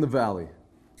 What's in the valley?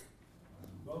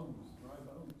 Bones, dry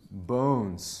bones.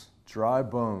 Bones. Dry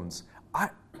bones. I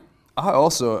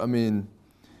also,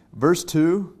 verse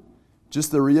 2,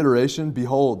 just the reiteration,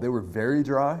 behold, they were very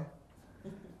dry.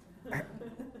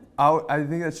 I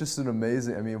think that's just an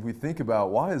amazing, if we think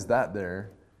about why is that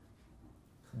there,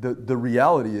 the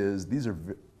reality is these are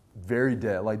very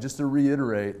dead. Like, just to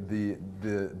reiterate the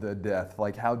death,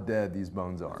 like how dead these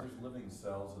bones are. There's living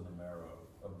cells in the marrow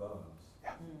of bones.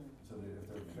 Yeah. So if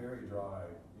they're very dry,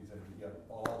 you got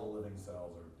all the living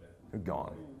cells are dead. They're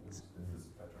gone. It's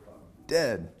petrified.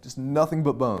 Dead. Just nothing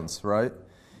but bones, right?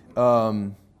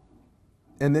 And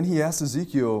then he asked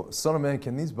Ezekiel, Son of man,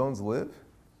 can these bones live?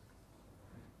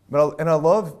 And I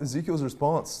love Ezekiel's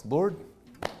response. Lord,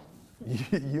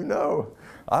 you know.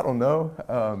 I don't know.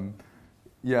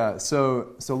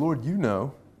 So Lord, you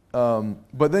know.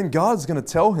 But then God's going to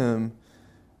tell him,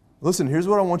 listen, here's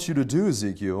what I want you to do,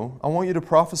 Ezekiel. I want you to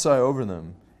prophesy over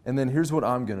them. And then here's what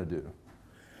I'm going to do.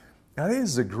 I think this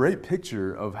is a great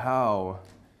picture of how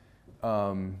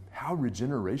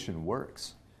regeneration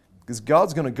works. Because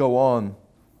God's going to go on.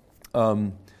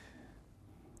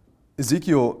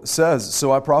 Ezekiel says,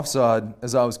 so I prophesied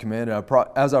as I was commanded.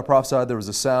 As I prophesied, there was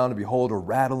a sound, and behold, a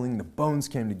rattling. The bones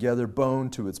came together, bone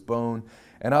to its bone.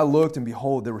 And I looked, and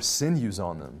behold, there were sinews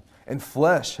on them, and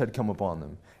flesh had come upon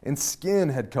them, and skin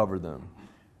had covered them,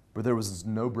 but there was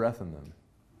no breath in them.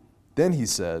 Then he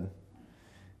said,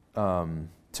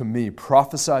 to me,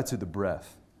 prophesy to the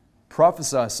breath.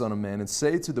 Prophesy, son of man, and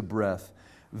say to the breath,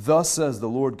 thus says the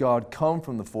Lord God, come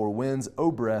from the four winds,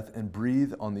 O breath, and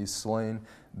breathe on these slain,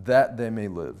 that they may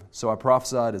live. So I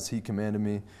prophesied as he commanded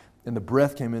me, and the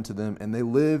breath came into them, and they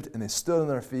lived, and they stood on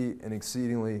their feet, an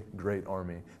exceedingly great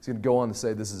army. He's going to go on to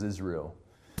say, this is Israel.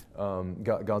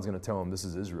 God's going to tell them, this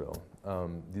is Israel.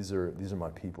 These are my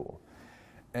people.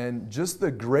 And just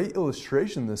the great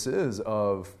illustration this is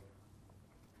of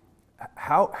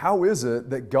how is it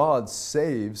that God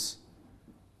saves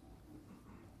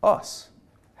us?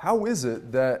 How is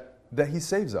it that he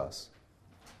saves us?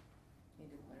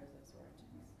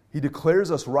 He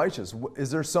declares us righteous.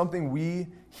 Is there something we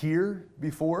hear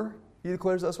before he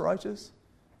declares us righteous?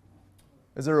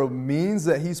 Is there a means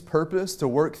that he's purposed to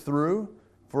work through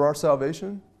for our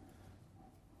salvation?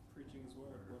 Preaching his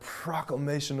word.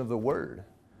 Proclamation of the word,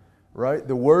 right?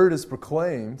 The word is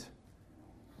proclaimed,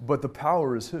 but the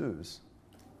power is whose?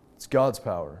 It's God's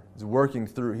power. It's working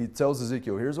through. He tells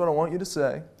Ezekiel, here's what I want you to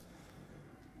say.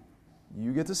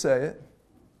 You get to say it,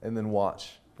 and then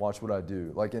watch what I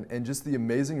do. And just the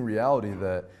amazing reality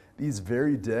that these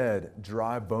very dead,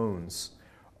 dry bones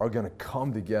are going to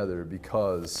come together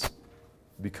because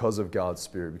of God's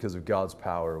Spirit, because of God's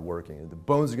power working. The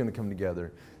bones are going to come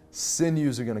together.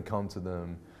 Sinews are going to come to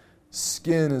them.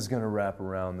 Skin is going to wrap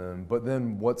around them. But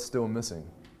then what's still missing?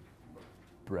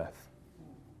 Breath.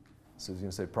 So he's going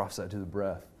to say, prophesy to the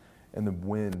breath. And the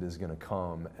wind is going to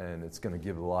come, and it's going to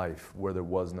give life where there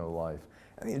was no life.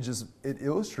 I think it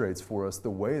illustrates for us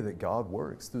the way that God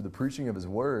works through the preaching of his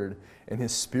word and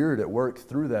his Spirit at work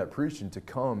through that preaching to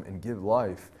come and give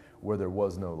life where there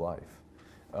was no life.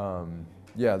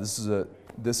 This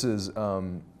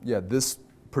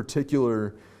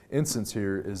particular instance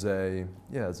here is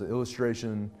it's an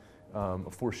illustration, a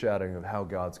foreshadowing of how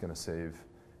God's going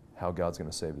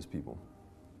to save his people.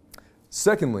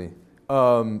 Secondly,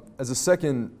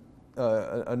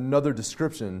 another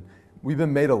description, we've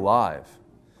been made alive.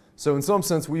 So in some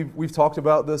sense, we've talked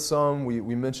about this some.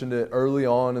 We mentioned it early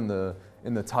on in the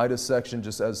Titus section,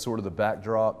 just as sort of the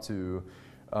backdrop to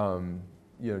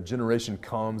generation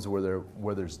comes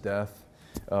where there's death.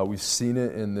 We've seen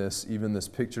it in this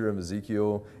picture of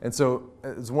Ezekiel, and so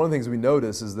it's one of the things we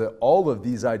notice is that all of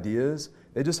these ideas,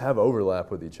 they just have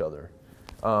overlap with each other.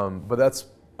 But that's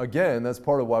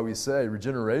part of why we say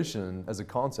regeneration as a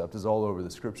concept is all over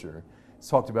the Scripture. It's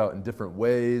talked about in different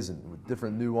ways and with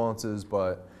different nuances,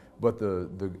 but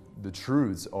the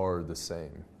truths are the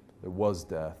same. There was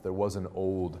death. There was an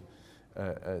old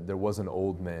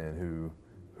man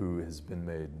who has been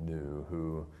made new.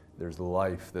 Who there's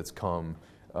life that's come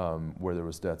where there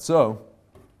was death. So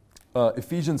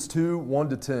Ephesians 2,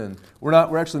 1-10.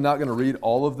 We're actually not going to read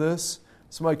all of this.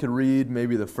 Somebody could read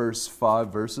maybe the first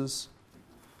 5 verses.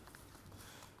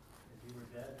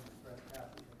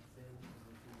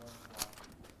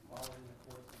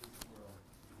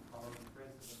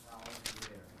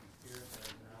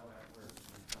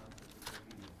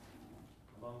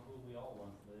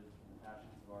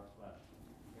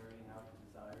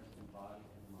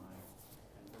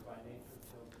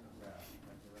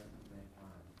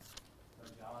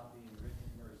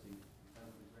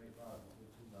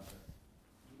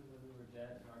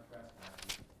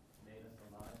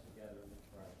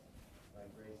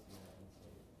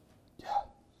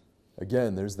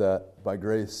 Again, there's that, by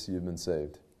grace you've been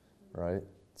saved, right?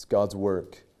 It's God's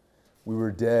work. We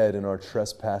were dead in our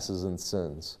trespasses and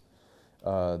sins.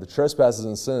 The trespasses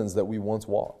and sins that we once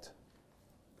walked.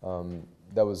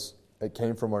 It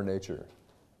came from our nature.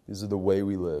 These are the way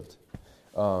we lived.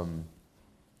 And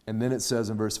then it says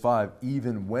in verse 5,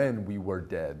 even when we were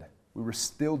dead, we were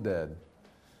still dead,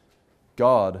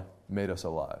 God made us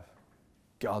alive.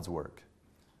 God's work.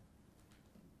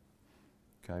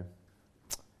 Okay?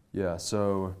 Yeah,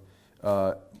 so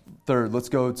third, let's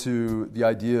go to the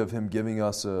idea of him giving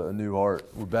us a new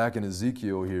heart. We're back in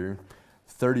Ezekiel here,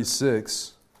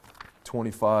 36,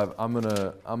 25. I'm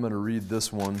gonna read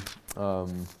this one,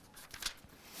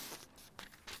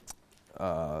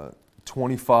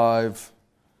 25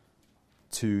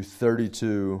 to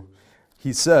 32.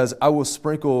 He says, I will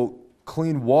sprinkle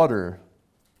clean water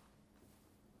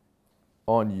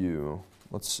on you.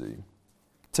 Let's see.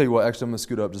 Tell you what, actually, I'm going to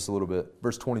scoot up just a little bit.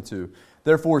 Verse 22.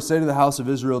 Therefore, say to the house of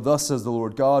Israel, thus says the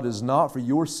Lord God, it is not for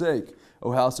your sake,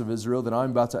 O house of Israel, that I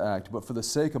am about to act, but for the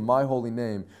sake of my holy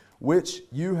name, which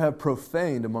you have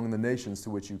profaned among the nations to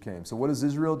which you came. So what has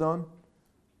Israel done?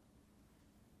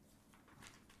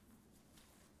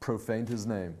 Profaned his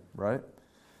name, right?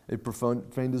 They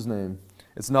profaned his name.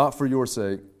 It's not for your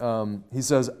sake. He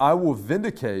says, I will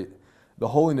vindicate the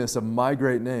holiness of my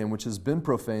great name, which has been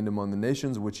profaned among the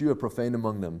nations, which you have profaned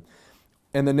among them.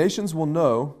 And the nations will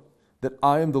know that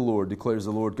I am the Lord, declares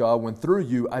the Lord God, when through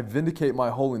you I vindicate my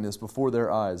holiness before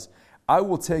their eyes. I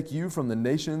will take you from the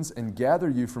nations and gather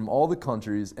you from all the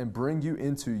countries and bring you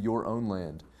into your own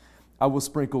land. I will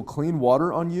sprinkle clean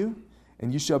water on you,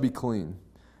 and you shall be clean.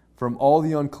 From all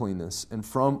the uncleanness and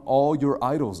from all your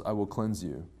idols I will cleanse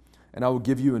you. And I will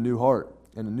give you a new heart,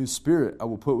 and a new spirit I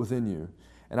will put within you.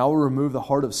 And I will remove the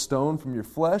heart of stone from your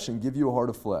flesh and give you a heart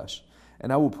of flesh.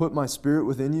 And I will put my spirit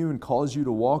within you and cause you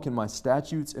to walk in my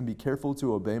statutes and be careful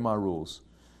to obey my rules.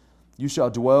 You shall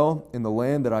dwell in the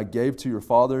land that I gave to your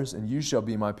fathers, and you shall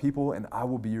be my people, and I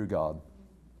will be your God.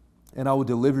 And I will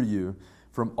deliver you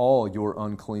from all your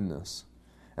uncleanness.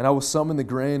 And I will summon the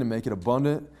grain and make it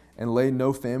abundant, and lay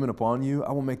no famine upon you.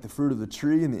 I will make the fruit of the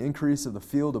tree and the increase of the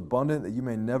field abundant, that you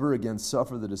may never again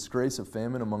suffer the disgrace of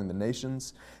famine among the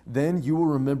nations. Then you will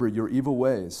remember your evil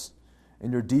ways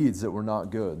and your deeds that were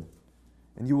not good.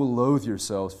 And you will loathe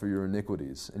yourselves for your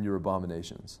iniquities and your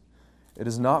abominations. It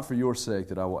is not for your sake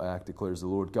that I will act, declares the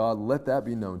Lord God. Let that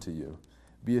be known to you.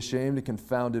 Be ashamed and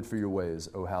confounded for your ways,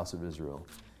 O house of Israel.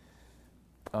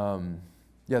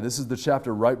 This is the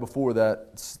chapter right before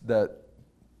that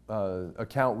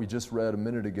account we just read a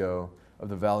minute ago of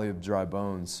the Valley of Dry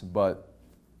Bones. But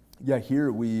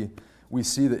here we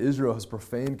see that Israel has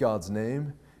profaned God's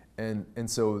name, and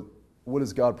so what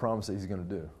does God promise that He's going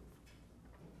to do?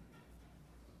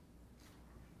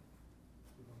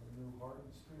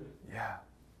 Yeah.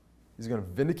 He's going to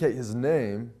vindicate His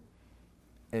name,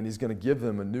 and He's going to give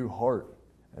them a new heart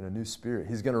and a new spirit.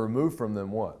 He's going to remove from them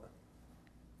what?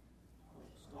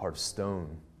 A heart of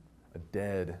stone, a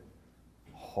dead,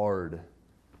 hard,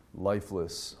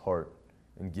 lifeless heart,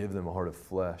 and give them a heart of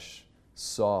flesh,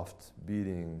 soft,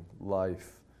 beating,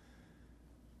 life.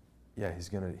 Yeah, He's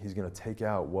going to take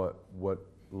out what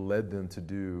led them to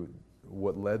do,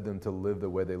 what led them to live the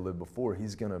way they lived before.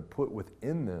 He's going to put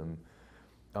within them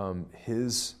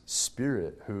His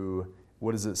Spirit, who,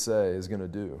 what does it say, is going to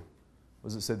do? What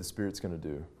does it say the Spirit's going to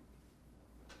do?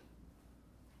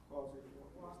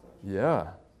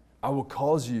 Yeah. I will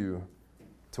cause you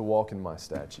to walk in my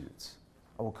statutes.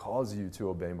 I will cause you to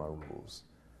obey my rules.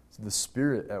 So the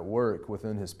Spirit at work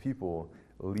within His people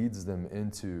leads them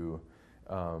into,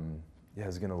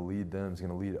 is going to lead them, is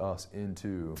going to lead us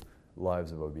into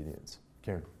lives of obedience.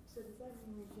 Karen. So does that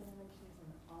mean regeneration is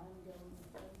an ongoing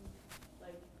thing?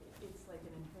 Like, it's like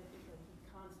an infinite, like He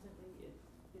constantly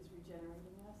is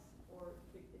regenerating us? Or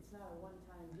it's not a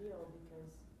one-time deal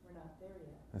because we're not there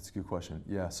yet? That's a good question.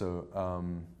 Yeah, so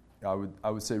I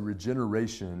would say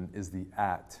regeneration is the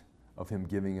act of Him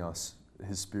giving us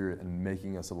His Spirit and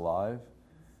making us alive.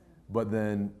 But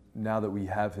then now that we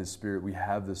have His Spirit, we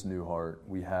have this new heart.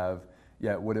 We have,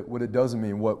 what it doesn't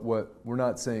mean, what we're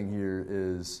not saying here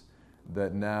is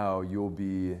that now you'll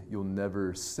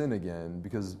never sin again,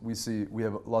 because we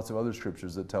have lots of other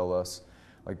scriptures that tell us,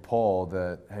 like Paul,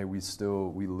 that hey, we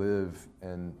live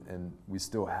and we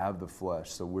still have the flesh.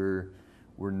 So we're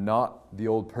not the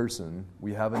old person.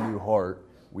 We have a new heart.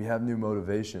 We have new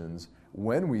motivations.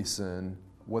 When we sin,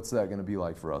 what's that going to be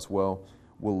like for us? Well,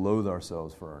 we'll loathe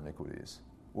ourselves for our iniquities.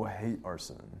 We'll hate our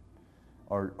sin.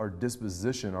 Our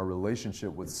disposition, our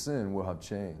relationship with sin will have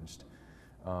changed.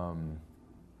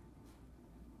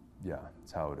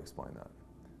 That's how I would explain that.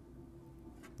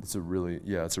 It's a really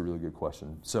good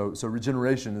question. So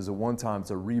regeneration is a one-time, it's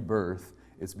a rebirth.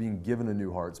 It's being given a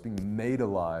new heart. It's being made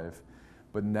alive.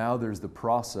 But now there's the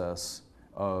process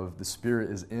of the Spirit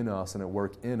is in us and at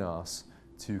work in us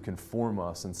to conform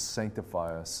us and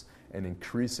sanctify us, and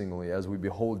increasingly, as we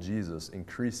behold Jesus,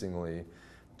 increasingly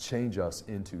change us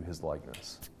into His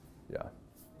likeness. Yeah.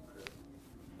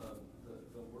 The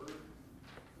word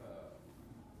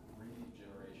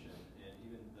regeneration and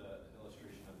even the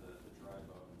illustration of the dry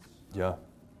bones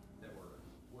that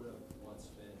would have once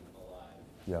been alive,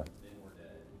 then were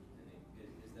dead. And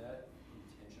is that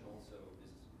intentional? So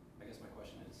I guess my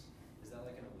question is that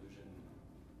like an allusion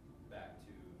back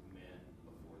to man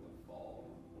before the fall,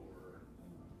 or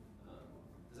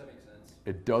does that make sense?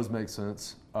 It does make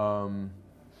sense.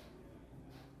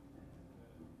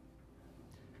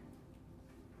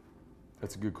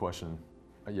 That's a good question.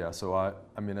 So I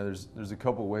mean, there's a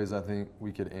couple ways I think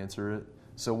we could answer it.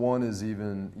 So one is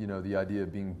even, the idea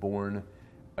of being born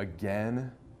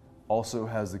again also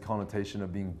has the connotation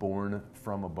of being born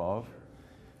from above.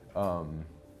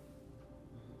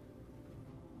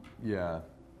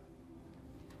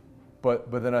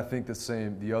 But then I think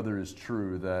the other is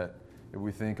true, that if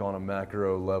we think on a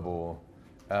macro level,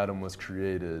 Adam was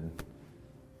created,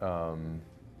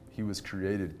 he was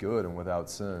created good and without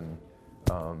sin.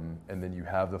 and then you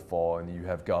have the fall, and you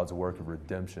have God's work of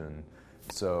redemption.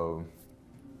 So,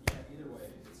 yeah, either way,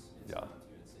 it's yeah. not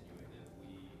to insinuate that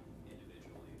we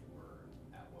individually were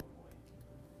at what point.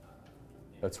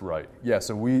 That's right. Yeah,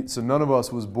 so none of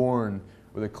us was born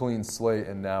with a clean slate,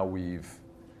 and now we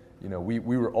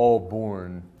were all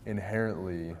born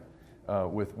inherently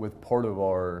with part of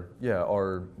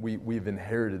we've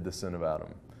inherited the sin of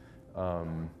Adam.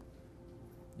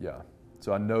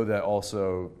 So I know that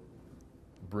also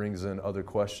brings in other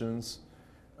questions.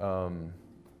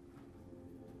 Romans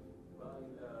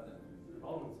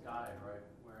died, right?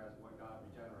 Whereas what God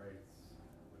regenerates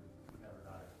would never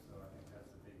die. So I think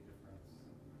that's a big difference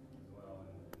as well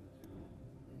in the two.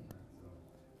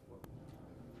 So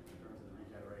in terms of the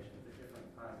regeneration, it's a different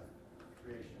kind of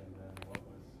creation than what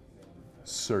was made.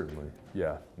 Certainly.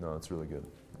 Yeah. No, that's really good.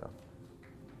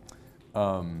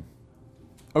 Yeah.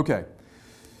 Okay.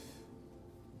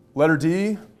 Letter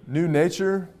D, new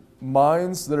nature,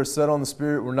 minds that are set on the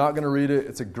Spirit. We're not going to read it.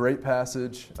 It's a great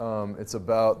passage. It's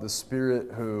about the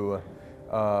Spirit who,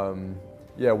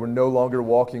 we're no longer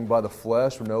walking by the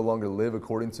flesh. We no longer live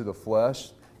according to the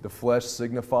flesh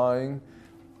signifying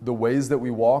the ways that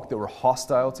we walk that were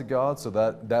hostile to God. So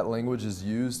that language is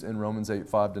used in Romans 8,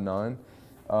 5-9.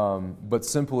 But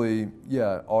simply, we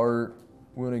want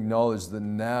to acknowledge that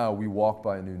now we walk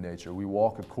by a new nature. We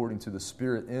walk according to the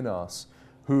Spirit in us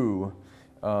who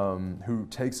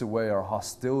takes away our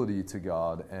hostility to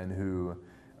God and who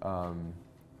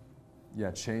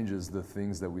changes the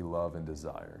things that we love and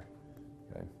desire.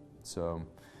 Okay, so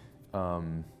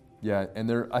and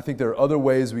I think there are other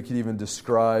ways we could even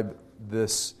describe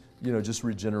this, just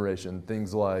regeneration.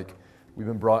 Things like we've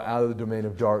been brought out of the domain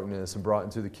of darkness and brought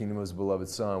into the kingdom of His beloved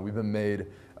Son. We've been made,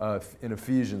 in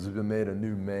Ephesians, we've been made a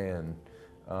new man.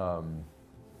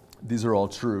 These are all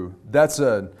true.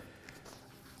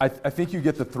 I think you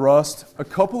get the thrust. A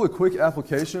couple of quick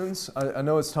applications. I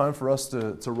know it's time for us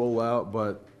to roll out,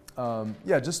 but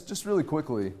just really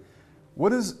quickly.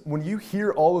 When you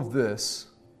hear all of this,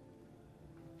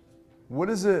 what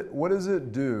does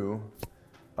it do?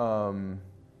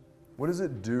 What does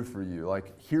it do for you?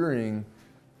 Like hearing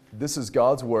this is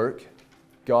God's work,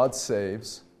 God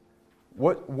saves.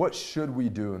 What should we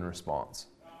do in response?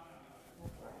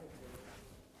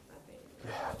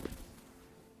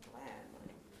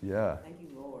 Yeah. Thank you,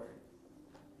 Lord.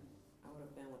 I would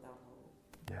have been without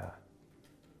hope.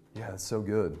 Yeah, it's so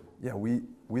good. Yeah, we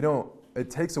don't. It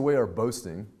takes away our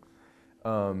boasting,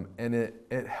 and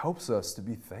it helps us to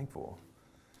be thankful.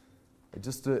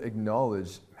 Just to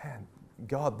acknowledge, man,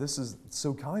 God, this is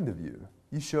so kind of you.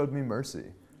 You showed me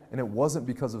mercy, and it wasn't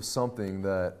because of something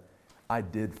that I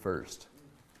did first.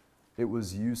 It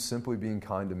was you simply being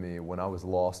kind to me when I was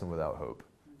lost and without hope,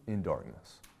 in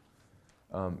darkness.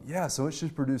 So it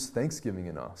should produce thanksgiving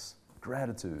in us,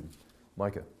 gratitude.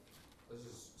 Micah. I was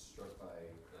just struck by,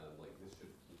 this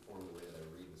should inform the way that I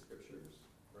read the scriptures,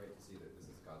 right? To see that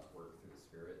this is God's work through the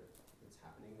Spirit that's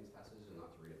happening in these passages, and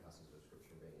not to read a passage of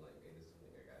scripture being like, hey, this is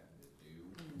something I got to do.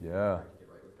 Yeah. To get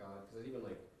right with God. Because even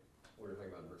when we're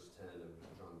talking about in verse 10 of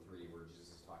John 3, where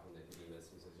Jesus is talking to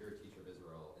Nicodemus, he says, you're a teacher of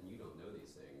Israel, and you don't know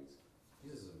these things.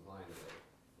 Jesus is implying that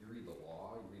you read the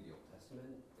law, you read the Old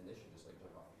Testament, and this should just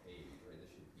jump off the page, right?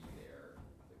 This should be there.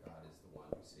 That God is the one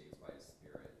who saves by His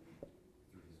Spirit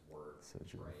through His Word,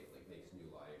 right? Makes new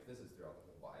life. This is throughout the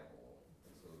whole Bible.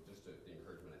 And so just the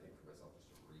encouragement, I think, for myself, just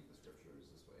to read the scriptures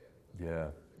this way.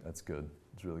 That's good.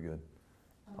 It's really good.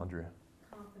 Andrea.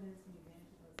 Confidence in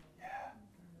evangelism. Yeah.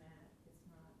 In that it's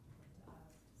not up to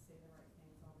us to say the right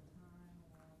things all the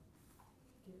time or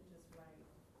get it just right.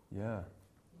 Yeah.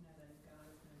 That God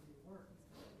is going to do the work.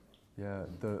 Yeah,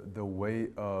 the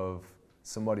weight of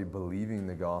somebody believing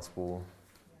the gospel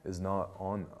is not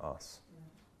on us,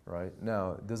 right?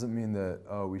 Now, it doesn't mean that,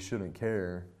 we shouldn't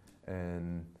care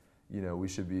and, we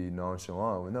should be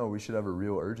nonchalant. No, we should have a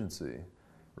real urgency,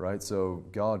 right? So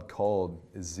God called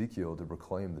Ezekiel to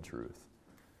proclaim the truth,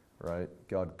 right?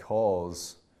 God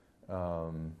calls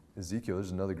Ezekiel.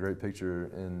 There's another great picture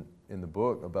in the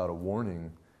book about a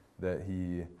warning that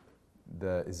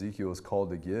Ezekiel is called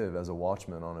to give as a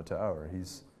watchman on a tower.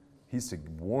 He's to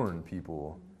warn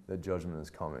people that judgment is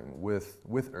coming with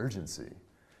urgency.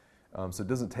 So it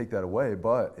doesn't take that away,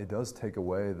 but it does take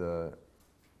away the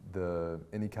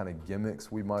any kind of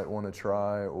gimmicks we might want to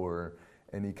try or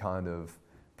any kind of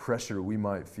pressure we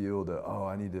might feel to,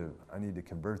 I need to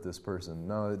convert this person.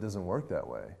 No, it doesn't work that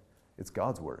way. It's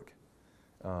God's work.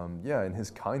 In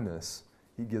His kindness,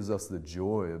 He gives us the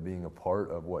joy of being a part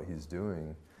of what He's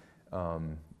doing.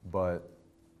 We're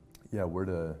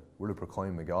to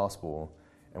proclaim the gospel,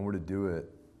 and we're to do it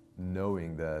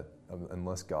knowing that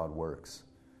unless God works,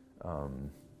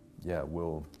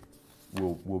 we'll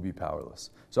be powerless.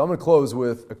 So I'm going to close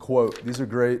with a quote. These are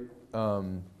great,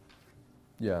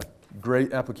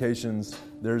 great applications.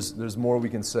 There's more we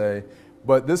can say.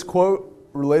 But this quote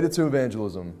related to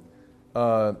evangelism.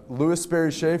 Louis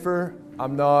Sperry Schaefer,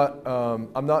 I'm not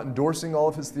endorsing all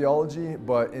of his theology,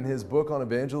 but in his book on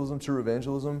evangelism, True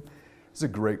Evangelism, it's a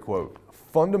great quote.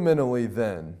 Fundamentally,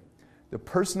 then, the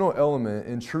personal element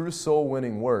in true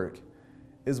soul-winning work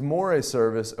is more a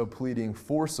service of pleading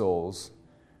for souls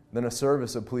than a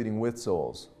service of pleading with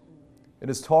souls. It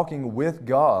is talking with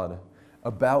God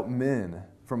about men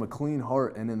from a clean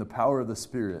heart and in the power of the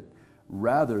Spirit,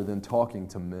 rather than talking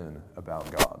to men about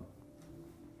God.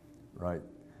 Right?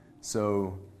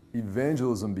 So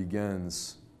evangelism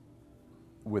begins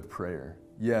with prayer.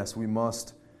 Yes, we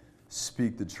must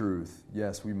speak the truth.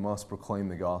 Yes, we must proclaim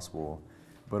the gospel.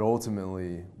 But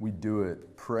ultimately, we do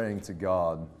it praying to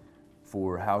God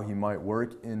for how He might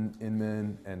work in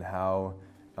men and how,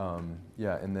 and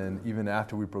then even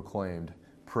after we proclaimed,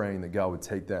 praying that God would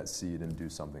take that seed and do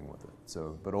something with it.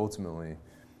 So, but ultimately,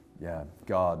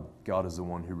 God is the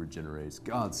one who regenerates.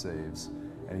 God saves,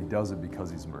 and He does it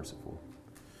because He's merciful.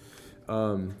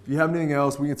 If you have anything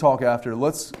else, we can talk after.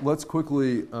 Let's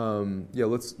quickly,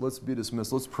 let's be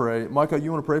dismissed. Let's pray. Micah,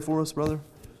 you want to pray for us, brother?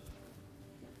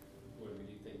 Lord, we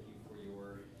do thank you for your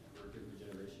work of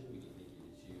regeneration. We do thank you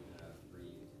that you have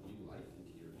breathed new life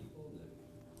into your people, and that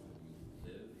we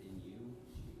live in you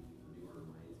to renew our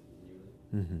minds continually.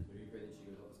 Mm-hmm. We pray that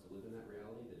you would help us to live in that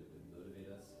reality, that it would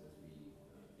motivate us as we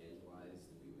evangelize,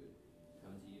 that we would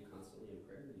come to you constantly in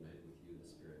prayer, united with you in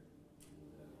the Spirit. And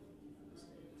thank you for this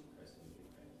day. It's in Christ's name we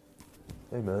pray.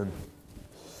 Amen.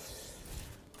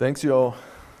 Thanks, y'all.